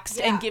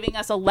Letterboxd and giving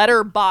us a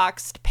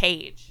Letterboxd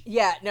page.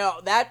 Yeah,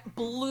 no, that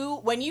blew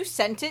when you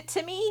sent it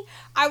to me.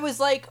 I was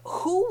like,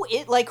 who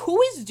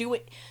is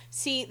doing?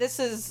 See, this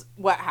is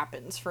what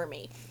happens for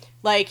me.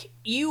 Like,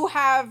 you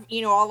have,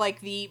 all,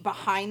 like, the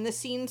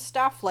behind-the-scenes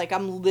stuff. Like,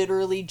 I'm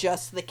literally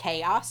just the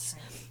chaos.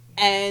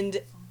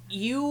 And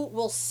you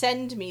will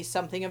send me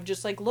something of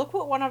just, like, look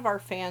what one of our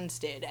fans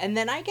did. And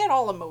then I get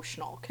all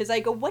emotional. Because I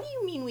go, what do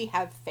you mean we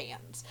have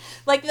fans?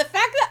 Like, the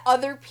fact that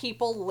other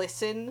people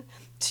listen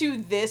to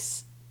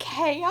this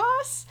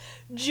chaos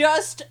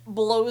just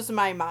blows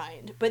my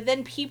mind. But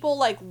then people,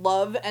 like,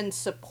 love and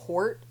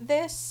support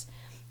this.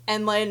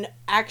 And then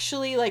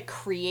actually, like,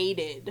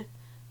 created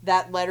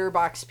that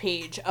Letterboxd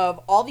page of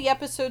all the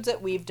episodes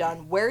that we've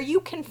done where you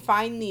can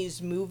find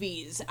these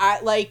movies.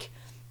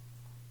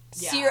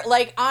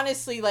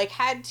 Honestly, like,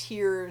 had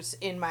tears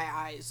in my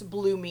eyes,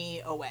 blew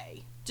me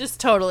away. Just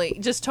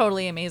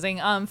totally amazing.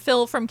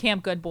 Phil from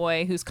Camp Good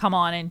Boy, who's come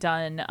on and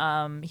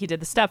done, he did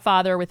The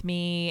Stepfather with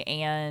me,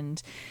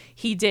 and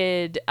he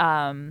did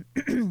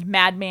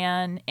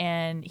Madman,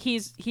 and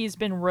he's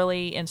been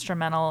really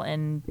instrumental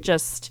in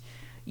just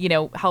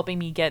helping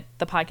me get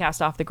the podcast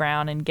off the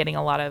ground and getting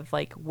a lot of,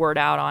 like, word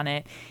out on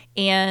it.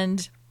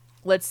 And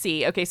let's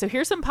see. Okay, so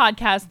here's some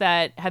podcasts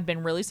that have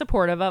been really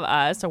supportive of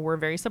us, so we're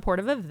very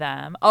supportive of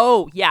them.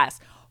 Oh, yes.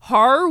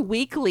 Horror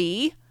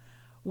Weekly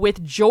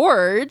with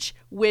George,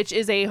 which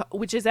is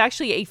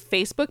actually a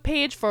Facebook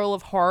page full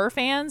of horror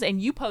fans,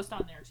 and you post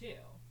on there too.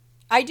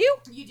 I do?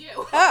 You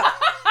do. Oh.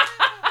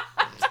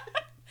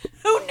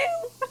 Who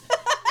knew?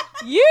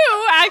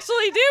 You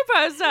actually do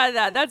post on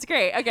that. That's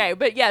great. Okay,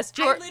 but yes,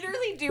 I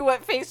literally do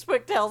what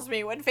Facebook tells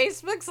me. When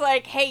Facebook's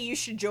like, "Hey, you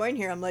should join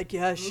here," I'm like,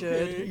 "Yeah, I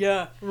should. Okay.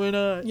 Yeah, why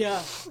not?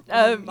 yeah,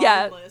 Yeah.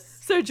 mindless.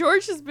 So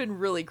George has been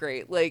really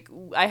great. Like,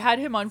 I had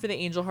him on for the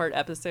Angel Heart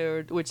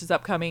episode, which is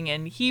upcoming,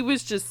 and he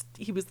was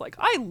like,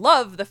 I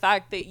love the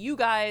fact that you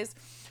guys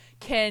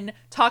can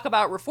talk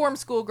about reform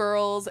school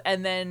girls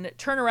and then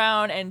turn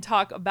around and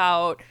talk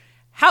about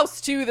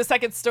House 2, the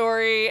second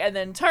story, and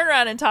then turn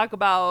around and talk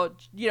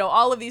about,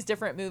 all of these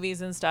different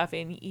movies and stuff.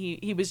 And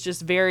he was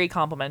just very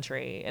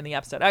complimentary in the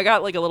episode. I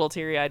got like a little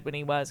teary-eyed when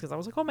he was, because I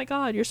was like, oh my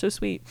God, you're so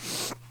sweet.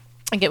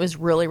 Like, it was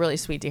really, really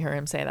sweet to hear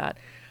him say that.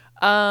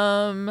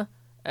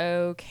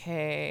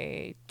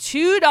 Okay.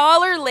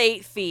 $2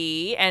 late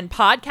fee and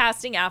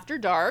podcasting after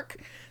dark.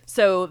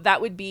 So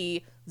that would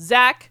be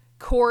Zach,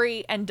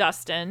 Corey, and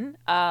Dustin,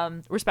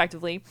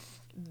 respectively.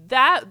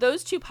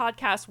 Those two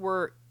podcasts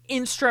were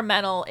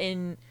instrumental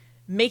in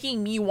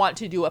making me want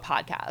to do a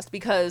podcast,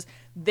 because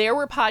there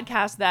were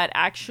podcasts that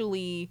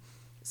actually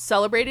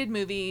celebrated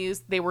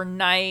movies. They were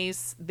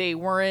nice. They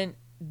weren't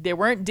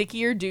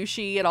dicky or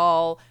douchey at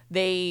all.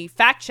 They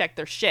fact checked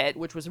their shit,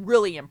 which was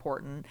really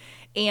important.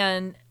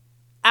 And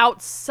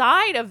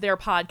outside of their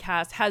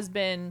podcast has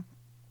been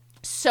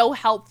so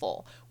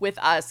helpful with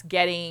us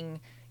getting,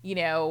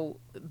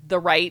 the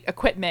right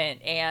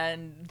equipment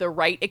and the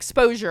right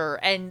exposure.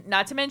 And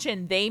not to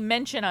mention, they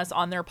mention us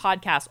on their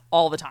podcast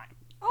all the time.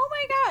 Oh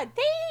my God.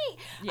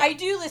 I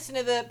do listen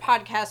to the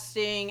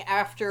podcasting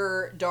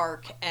after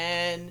dark,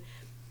 and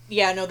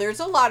yeah, no,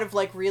 there's a lot of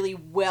like really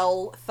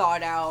well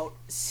thought out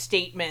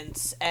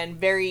statements and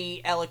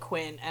very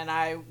eloquent. And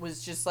I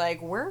was just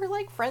like, we're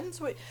like friends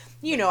with,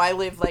 I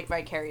live like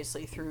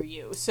vicariously through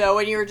you. So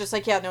when you were just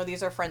like, yeah, no,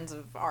 these are friends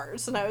of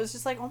ours. And I was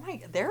just like, oh my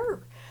God,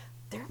 they're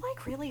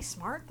like really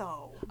smart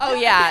though. Oh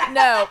yeah,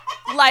 no,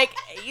 like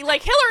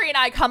Hillary and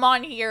I come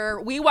on here,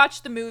 we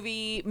watch the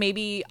movie,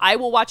 maybe I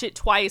will watch it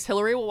twice,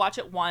 Hillary will watch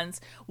it once.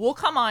 We'll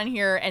come on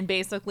here and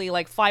basically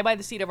like fly by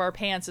the seat of our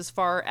pants as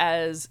far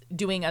as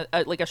doing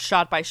a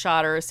shot by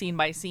shot or a scene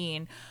by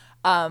scene.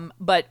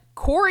 But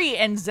Corey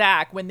and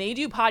Zach, when they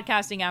do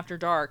podcasting after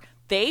dark,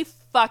 they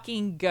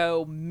fucking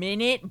go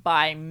minute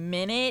by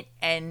minute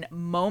and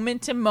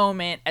moment to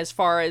moment as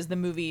far as the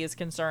movie is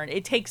concerned.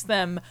 It takes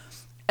them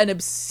an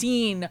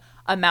obscene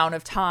amount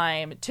of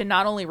time to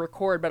not only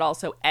record but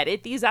also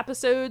edit these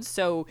episodes.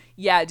 So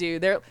yeah,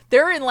 dude,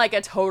 they're in like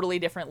a totally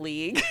different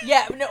league.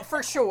 Yeah, no,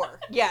 for sure.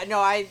 Yeah, no,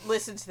 I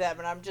listened to them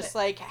and I'm just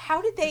like, how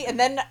did they?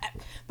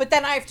 But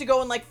then I have to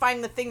go and like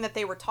find the thing that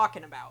they were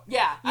talking about.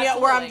 Yeah,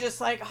 where I'm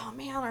just like, oh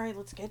man, all right,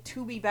 let's get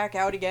Tubi back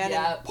out again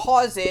and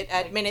pause it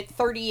at minute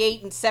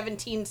 38 and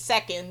 17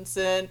 seconds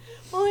and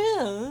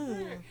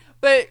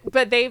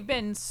But they've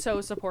been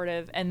so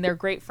supportive, and they're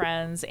great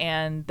friends,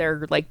 and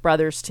they're like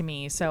brothers to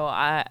me. So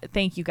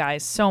thank you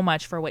guys so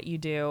much for what you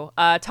do.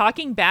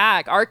 Talking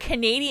back, our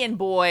Canadian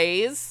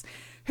boys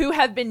who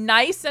have been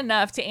nice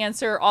enough to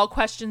answer all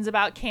questions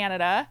about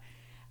Canada.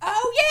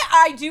 Oh yeah,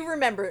 I do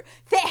remember.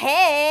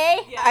 Hey,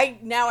 yeah.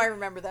 I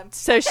remember them.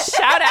 So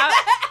shout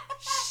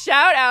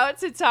out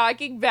to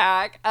Talking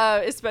Back,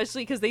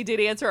 especially because they did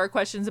answer our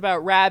questions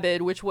about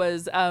Rabid, which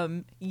was,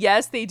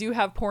 yes, they do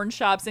have porn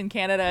shops in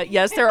Canada.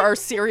 Yes, there are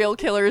serial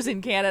killers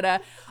in Canada.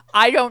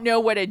 I don't know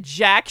what a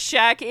Jack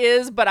Shack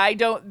is, but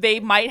they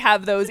might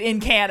have those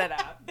in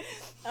Canada.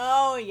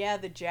 Oh, yeah,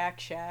 the Jack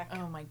Shack.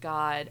 Oh, my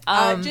God.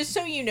 Just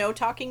so you know,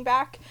 Talking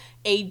Back,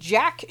 a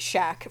Jack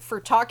Shack for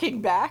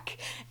Talking Back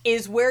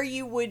is where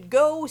you would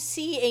go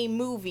see a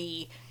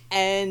movie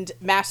and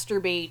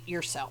masturbate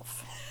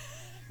yourself.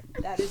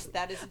 That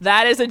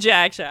is a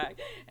Jack Shack,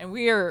 and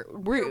we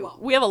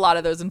have a lot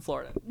of those in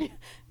Florida,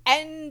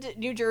 and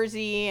New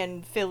Jersey,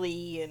 and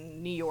Philly,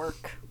 and New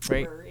York,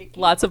 right?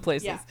 Lots of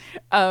places.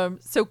 Yeah.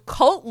 So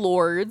Cult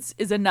Lords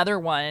is another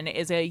one.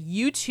 Is a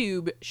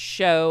YouTube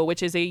show,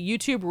 which is a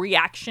YouTube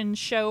reaction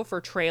show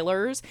for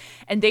trailers,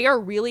 and they are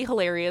really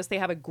hilarious. They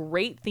have a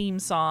great theme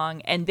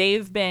song, and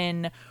they've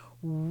been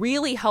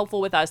really helpful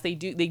with us. They've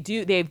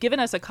given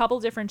us a couple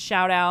different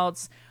shout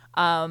outs.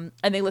 And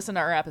they listen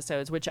to our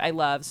episodes, which I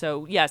love.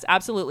 So yes,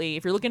 absolutely.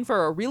 If you're looking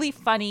for a really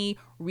funny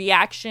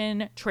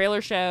reaction trailer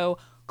show,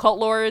 Cult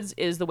Lords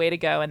is the way to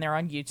go, and they're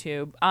on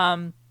YouTube.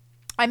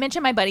 I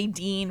mentioned my buddy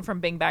Dean from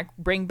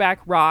Bring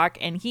Back Rock,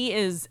 and he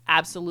is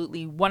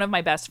absolutely one of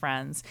my best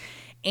friends.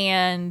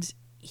 And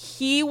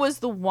he was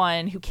the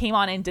one who came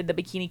on and did the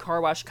Bikini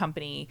Car Wash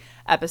Company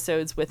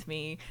episodes with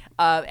me.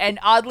 And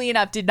oddly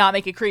enough, did not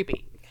make it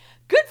creepy.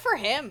 Good for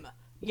him.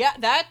 Yeah,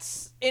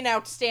 that's an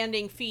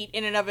outstanding feat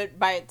in and of it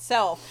by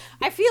itself.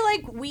 I feel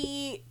like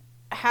we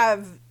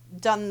have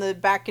done the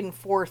back and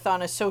forth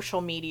on a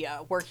social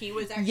media where he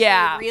was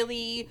actually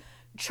really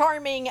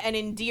charming and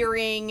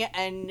endearing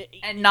and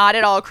not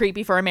at all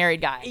creepy for a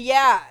married guy.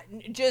 Yeah,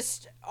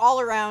 just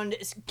all around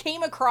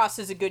came across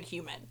as a good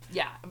human.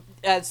 Yeah.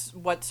 As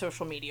what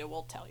social media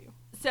will tell you.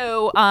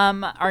 So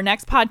our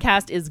next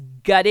podcast is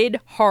Gutted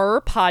Horror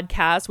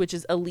Podcast, which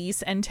is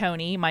Elise and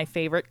Tony, my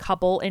favorite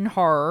couple in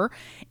horror.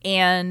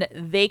 And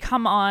they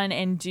come on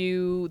and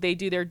do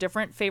their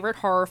different favorite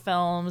horror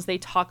films. They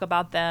talk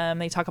about them.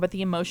 They talk about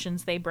the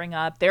emotions they bring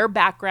up, their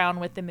background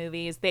with the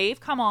movies. They've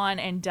come on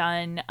and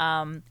done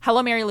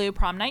Hello, Mary Lou,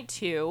 Prom Night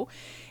 2.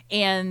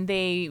 And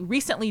they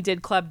recently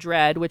did Club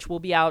Dread, which will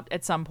be out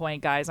at some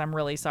point, guys. I'm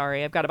really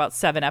sorry. I've got about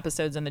 7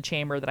 episodes in the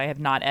chamber that I have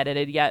not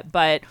edited yet.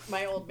 But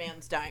my old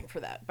man's dying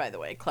for that, by the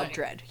way. Club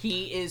Dread.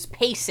 He is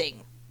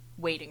pacing,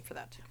 waiting for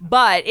that.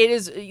 But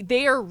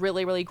they are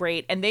really, really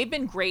great. And they've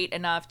been great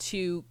enough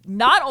to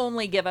not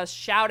only give us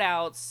shout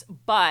outs,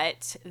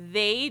 but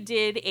they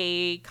did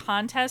a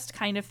contest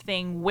kind of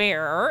thing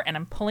where, and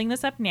I'm pulling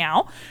this up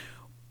now,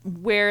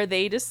 where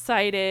they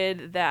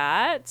decided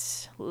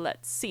that,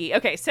 let's see.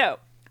 Okay, so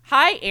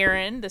hi,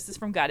 Erin. This is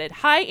from Gutted.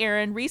 Hi,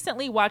 Erin.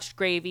 Recently watched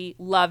Gravy.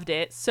 Loved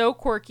it. So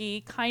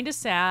quirky, kind of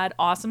sad,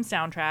 awesome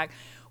soundtrack.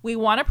 We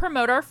want to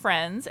promote our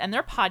friends and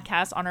their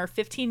podcast on our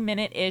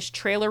 15-minute-ish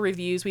trailer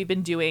reviews we've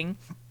been doing.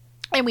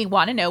 And we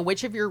want to know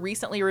which of your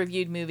recently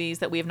reviewed movies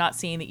that we have not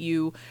seen that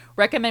you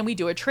recommend we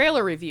do a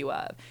trailer review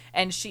of.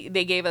 And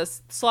they gave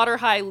us Slaughter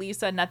High,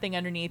 Lisa, Nothing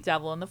Underneath,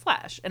 Devil in the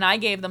Flesh. And I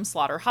gave them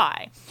Slaughter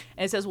High.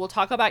 And it says, we'll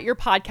talk about your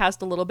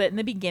podcast a little bit in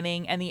the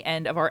beginning and the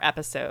end of our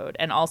episode.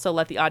 And also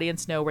let the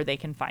audience know where they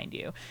can find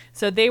you.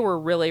 So they were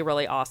really,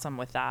 really awesome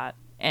with that.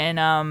 And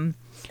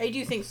I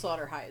do think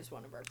Slaughter High is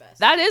one of our best.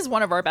 That is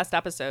one of our best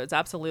episodes,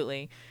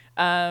 absolutely.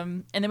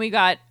 And then we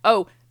got,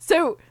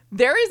 so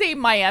there is a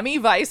Miami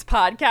Vice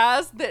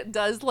podcast that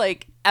does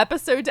like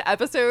episode to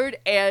episode,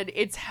 and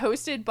it's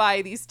hosted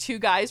by these 2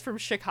 guys from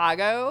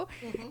Chicago,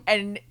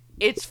 and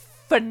it's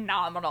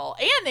phenomenal.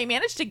 And they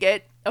managed to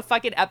get a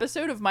fucking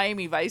episode of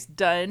Miami Vice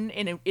done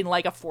in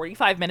like a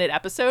 45-minute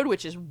episode,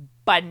 which is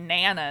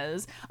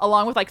bananas,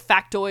 along with like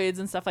factoids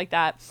and stuff like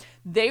that.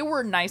 They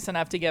were nice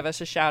enough to give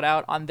us a shout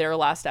out on their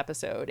last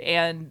episode,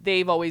 and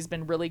they've always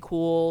been really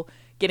cool,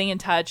 getting in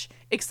touch,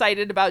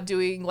 excited about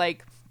doing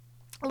like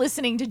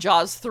listening to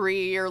Jaws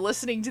 3 or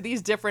listening to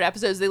these different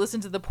episodes. They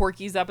listened to the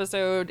Porky's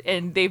episode,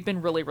 and they've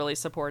been really, really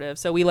supportive.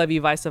 So we love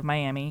you, Vice of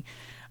Miami.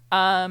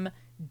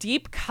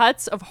 Deep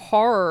Cuts of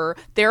Horror.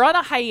 They're on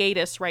a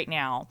hiatus right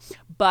now,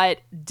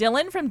 but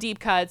Dylan from Deep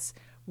Cuts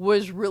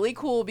was really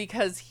cool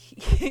because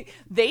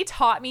they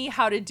taught me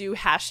how to do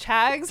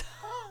hashtags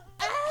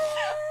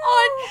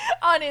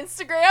on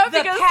Instagram.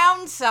 The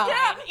pound sign.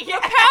 Yeah,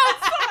 the pound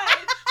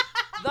sign.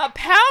 The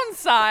pound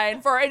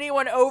sign for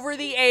anyone over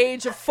the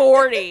age of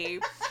 40.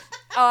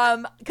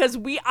 Because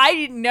I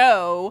didn't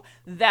know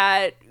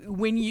that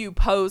when you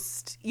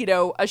post,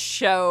 a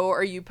show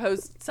or you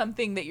post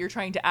something that you're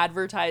trying to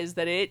advertise,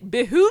 that it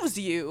behooves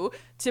you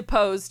to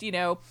post,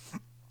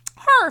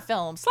 horror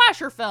film,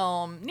 slasher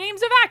film,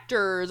 names of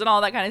actors, and all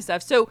that kind of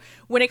stuff. So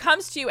when it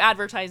comes to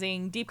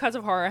advertising, Deep Cuts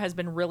of Horror has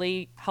been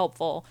really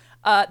helpful.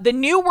 The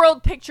New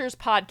World Pictures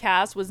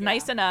podcast was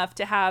nice enough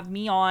to have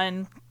me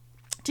on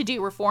to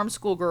do Reform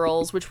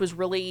Schoolgirls, which was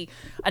really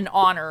an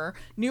honor.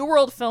 New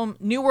World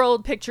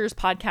Pictures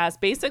podcast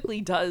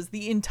basically does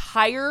the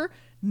entire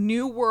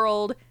New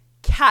World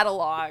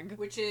catalog,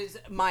 which is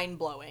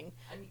mind-blowing.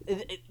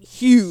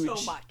 Huge.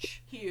 So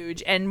much.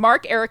 Huge. And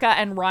Mark, Erica,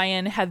 and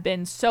Ryan have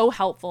been so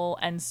helpful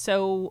and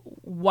so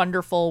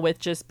wonderful with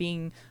just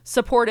being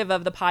supportive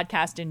of the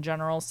podcast in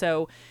general.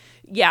 So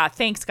yeah,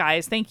 thanks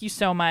guys. Thank you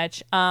so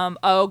much.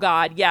 Oh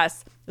God,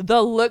 yes.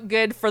 The Look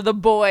Good for the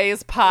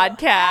Boys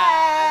podcast.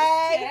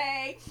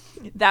 Hey.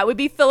 That would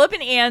be Philip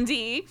and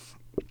Andy.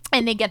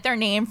 And they get their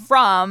name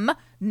from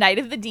Night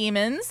of the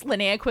Demons.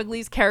 Linnea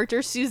Quigley's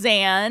character,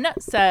 Suzanne,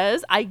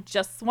 says, I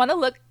just want to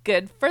look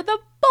good for the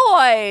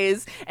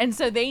boys. And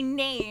so they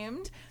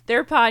named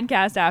their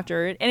podcast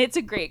after it. And it's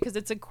great because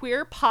it's a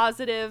queer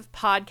positive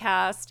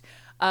podcast.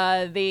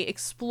 They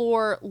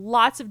explore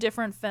lots of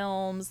different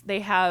films. They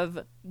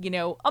have,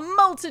 a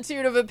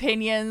multitude of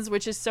opinions,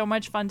 which is so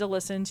much fun to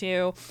listen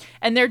to.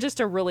 And they're just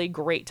a really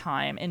great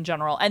time in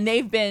general. And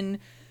they've been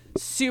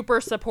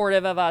super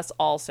supportive of us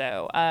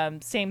also.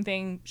 Same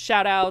thing,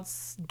 shout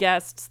outs,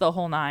 guests, the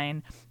whole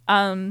 9.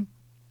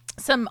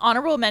 Some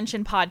honorable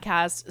mention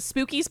podcasts.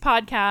 Spooky's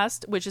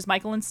podcast, which is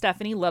Michael and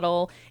Stephanie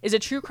Little, is a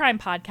true crime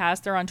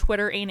podcast. They're on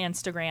Twitter and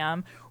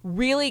Instagram.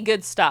 Really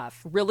good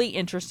stuff. Really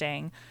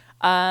interesting.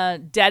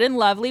 Dead and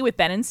Lovely with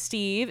Ben and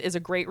Steve is a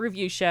great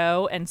review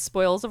show, and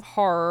Spoils of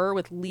Horror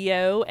with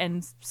Leo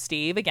and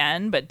Steve,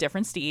 again, but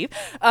different Steve.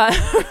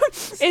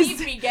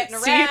 Steve be getting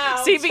around.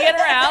 Steve be getting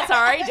around.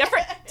 Sorry,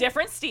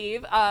 different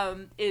Steve.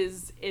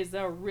 Is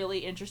a really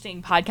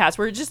interesting podcast.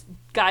 We're just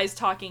guys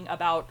talking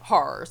about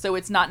horror, so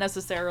it's not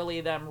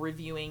necessarily them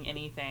reviewing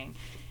anything.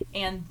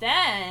 And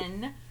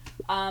then,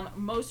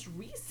 most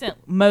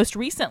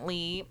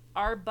recently,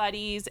 our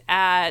buddies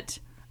at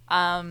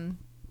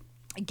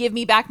Give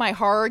Me Back My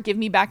Horror, Give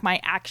Me Back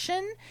My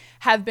Action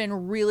have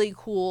been really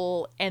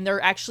cool, and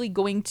they're actually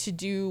going to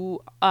do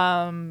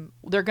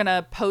they're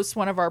gonna post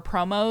one of our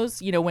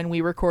promos, when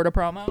we record a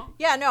promo.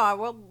 Yeah, no, I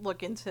will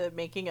look into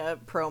making a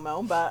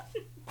promo, but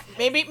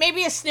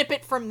Maybe a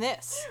snippet from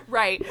this.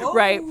 Right.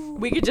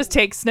 We could just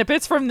take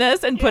snippets from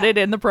this and put it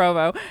in the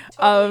promo.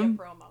 Totally a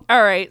promo.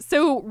 All right.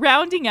 So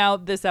rounding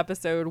out this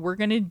episode, we're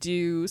going to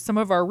do some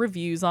of our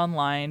reviews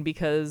online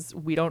because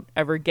we don't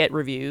ever get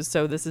reviews.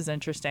 So this is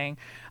interesting.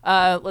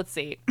 Let's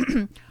see.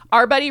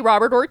 Our buddy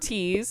Robert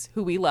Ortiz,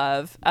 who we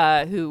love,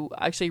 who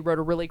actually wrote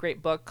a really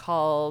great book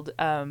called,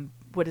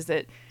 what is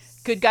it?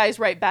 Good Guys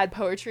Write Bad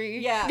Poetry.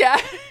 Yeah.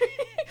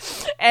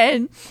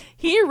 And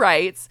he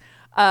writes,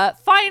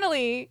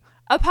 finally,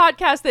 a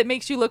podcast that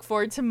makes you look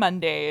forward to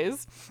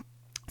Mondays.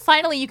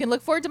 Finally, you can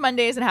look forward to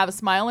Mondays and have a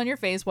smile on your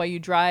face while you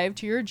drive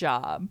to your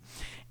job.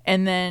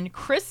 And then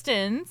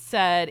Kristen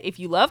said, if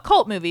you love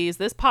cult movies,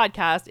 this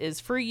podcast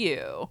is for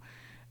you.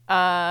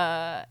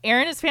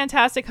 Erin is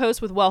fantastic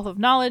host with wealth of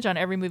knowledge on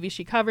every movie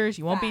she covers.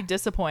 You won't be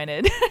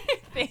disappointed.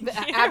 Thank you.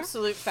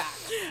 Absolute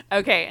fact.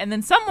 Okay. And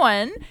then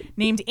someone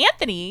named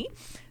Anthony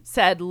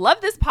said,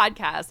 love this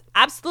podcast.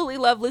 Absolutely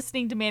love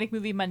listening to Manic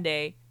Movie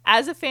Monday.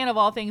 As a fan of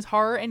all things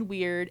horror and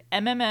weird,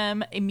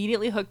 MMM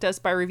immediately hooked us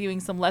by reviewing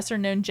some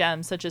lesser-known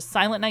gems such as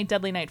Silent Night,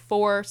 Deadly Night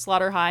 4,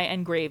 Slaughter High,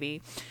 and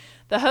Gravy.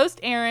 The host,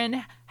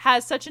 Erin,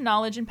 has such a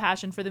knowledge and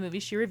passion for the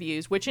movies she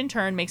reviews, which in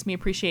turn makes me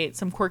appreciate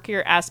some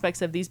quirkier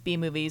aspects of these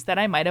B-movies that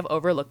I might have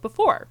overlooked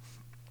before.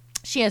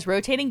 She has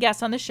rotating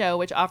guests on the show,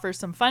 which offers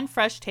some fun,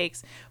 fresh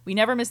takes. We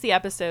never miss the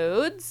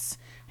episodes.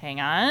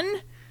 Hang on.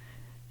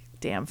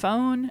 Damn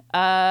phone.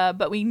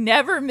 But we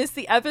never miss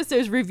the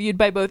episodes reviewed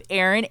by both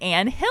Erin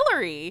and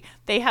Hillary.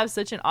 They have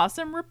such an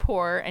awesome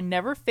rapport and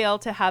never fail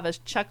to have us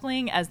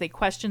chuckling as they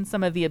question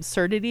some of the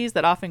absurdities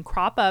that often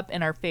crop up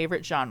in our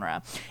favorite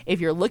genre.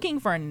 If you're looking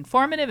for an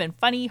informative and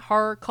funny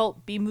horror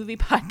cult B-movie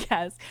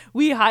podcast,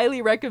 we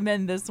highly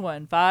recommend this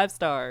one. 5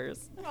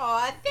 stars.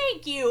 Aw,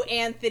 thank you,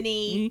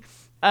 Anthony.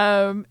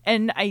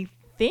 And I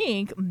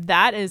think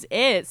that is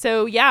it.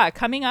 So yeah,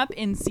 coming up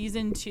in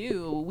season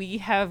 2, we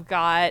have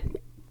got...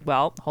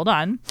 Well, hold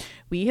on.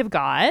 We have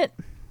got...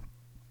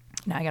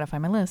 Now I gotta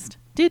find my list.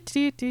 There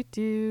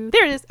it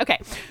is. Okay.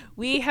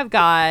 We have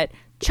got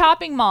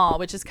Chopping Mall,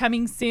 which is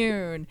coming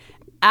soon.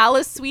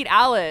 Alice, Sweet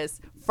Alice.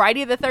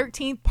 Friday the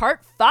 13th,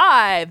 Part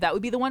 5. That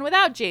would be the one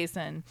without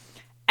Jason.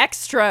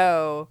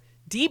 Extra.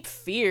 Deep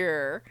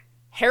Fear.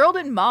 Harold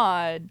and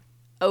Maude.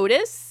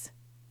 Otis.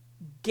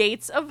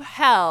 Gates of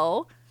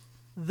Hell.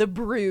 The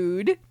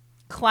Brood.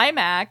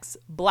 Climax,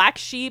 Black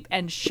Sheep,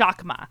 and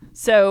Shakma.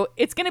 So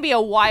it's going to be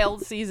a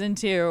wild season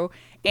 2.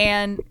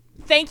 And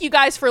thank you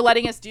guys for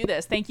letting us do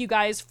this. Thank you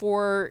guys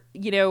for,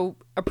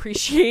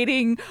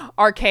 appreciating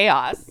our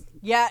chaos.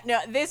 Yeah, no,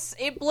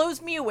 it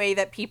blows me away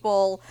that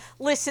people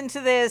listen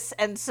to this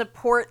and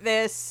support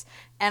this.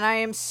 And I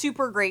am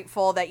super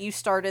grateful that you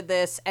started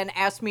this and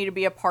asked me to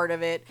be a part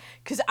of it.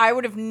 Because I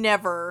would have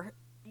never...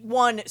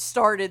 1,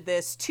 started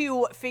this,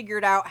 2,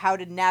 figured out how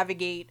to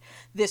navigate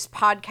this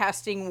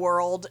podcasting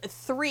world,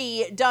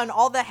 3, done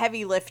all the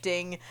heavy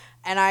lifting,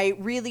 and I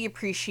really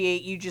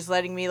appreciate you just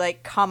letting me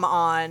come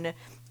on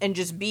and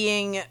just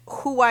being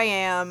who I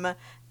am,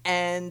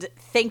 and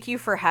thank you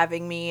for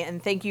having me,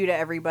 and thank you to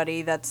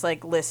everybody that's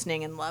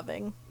listening and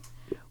loving.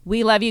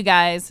 We love you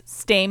guys.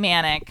 Stay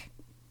manic.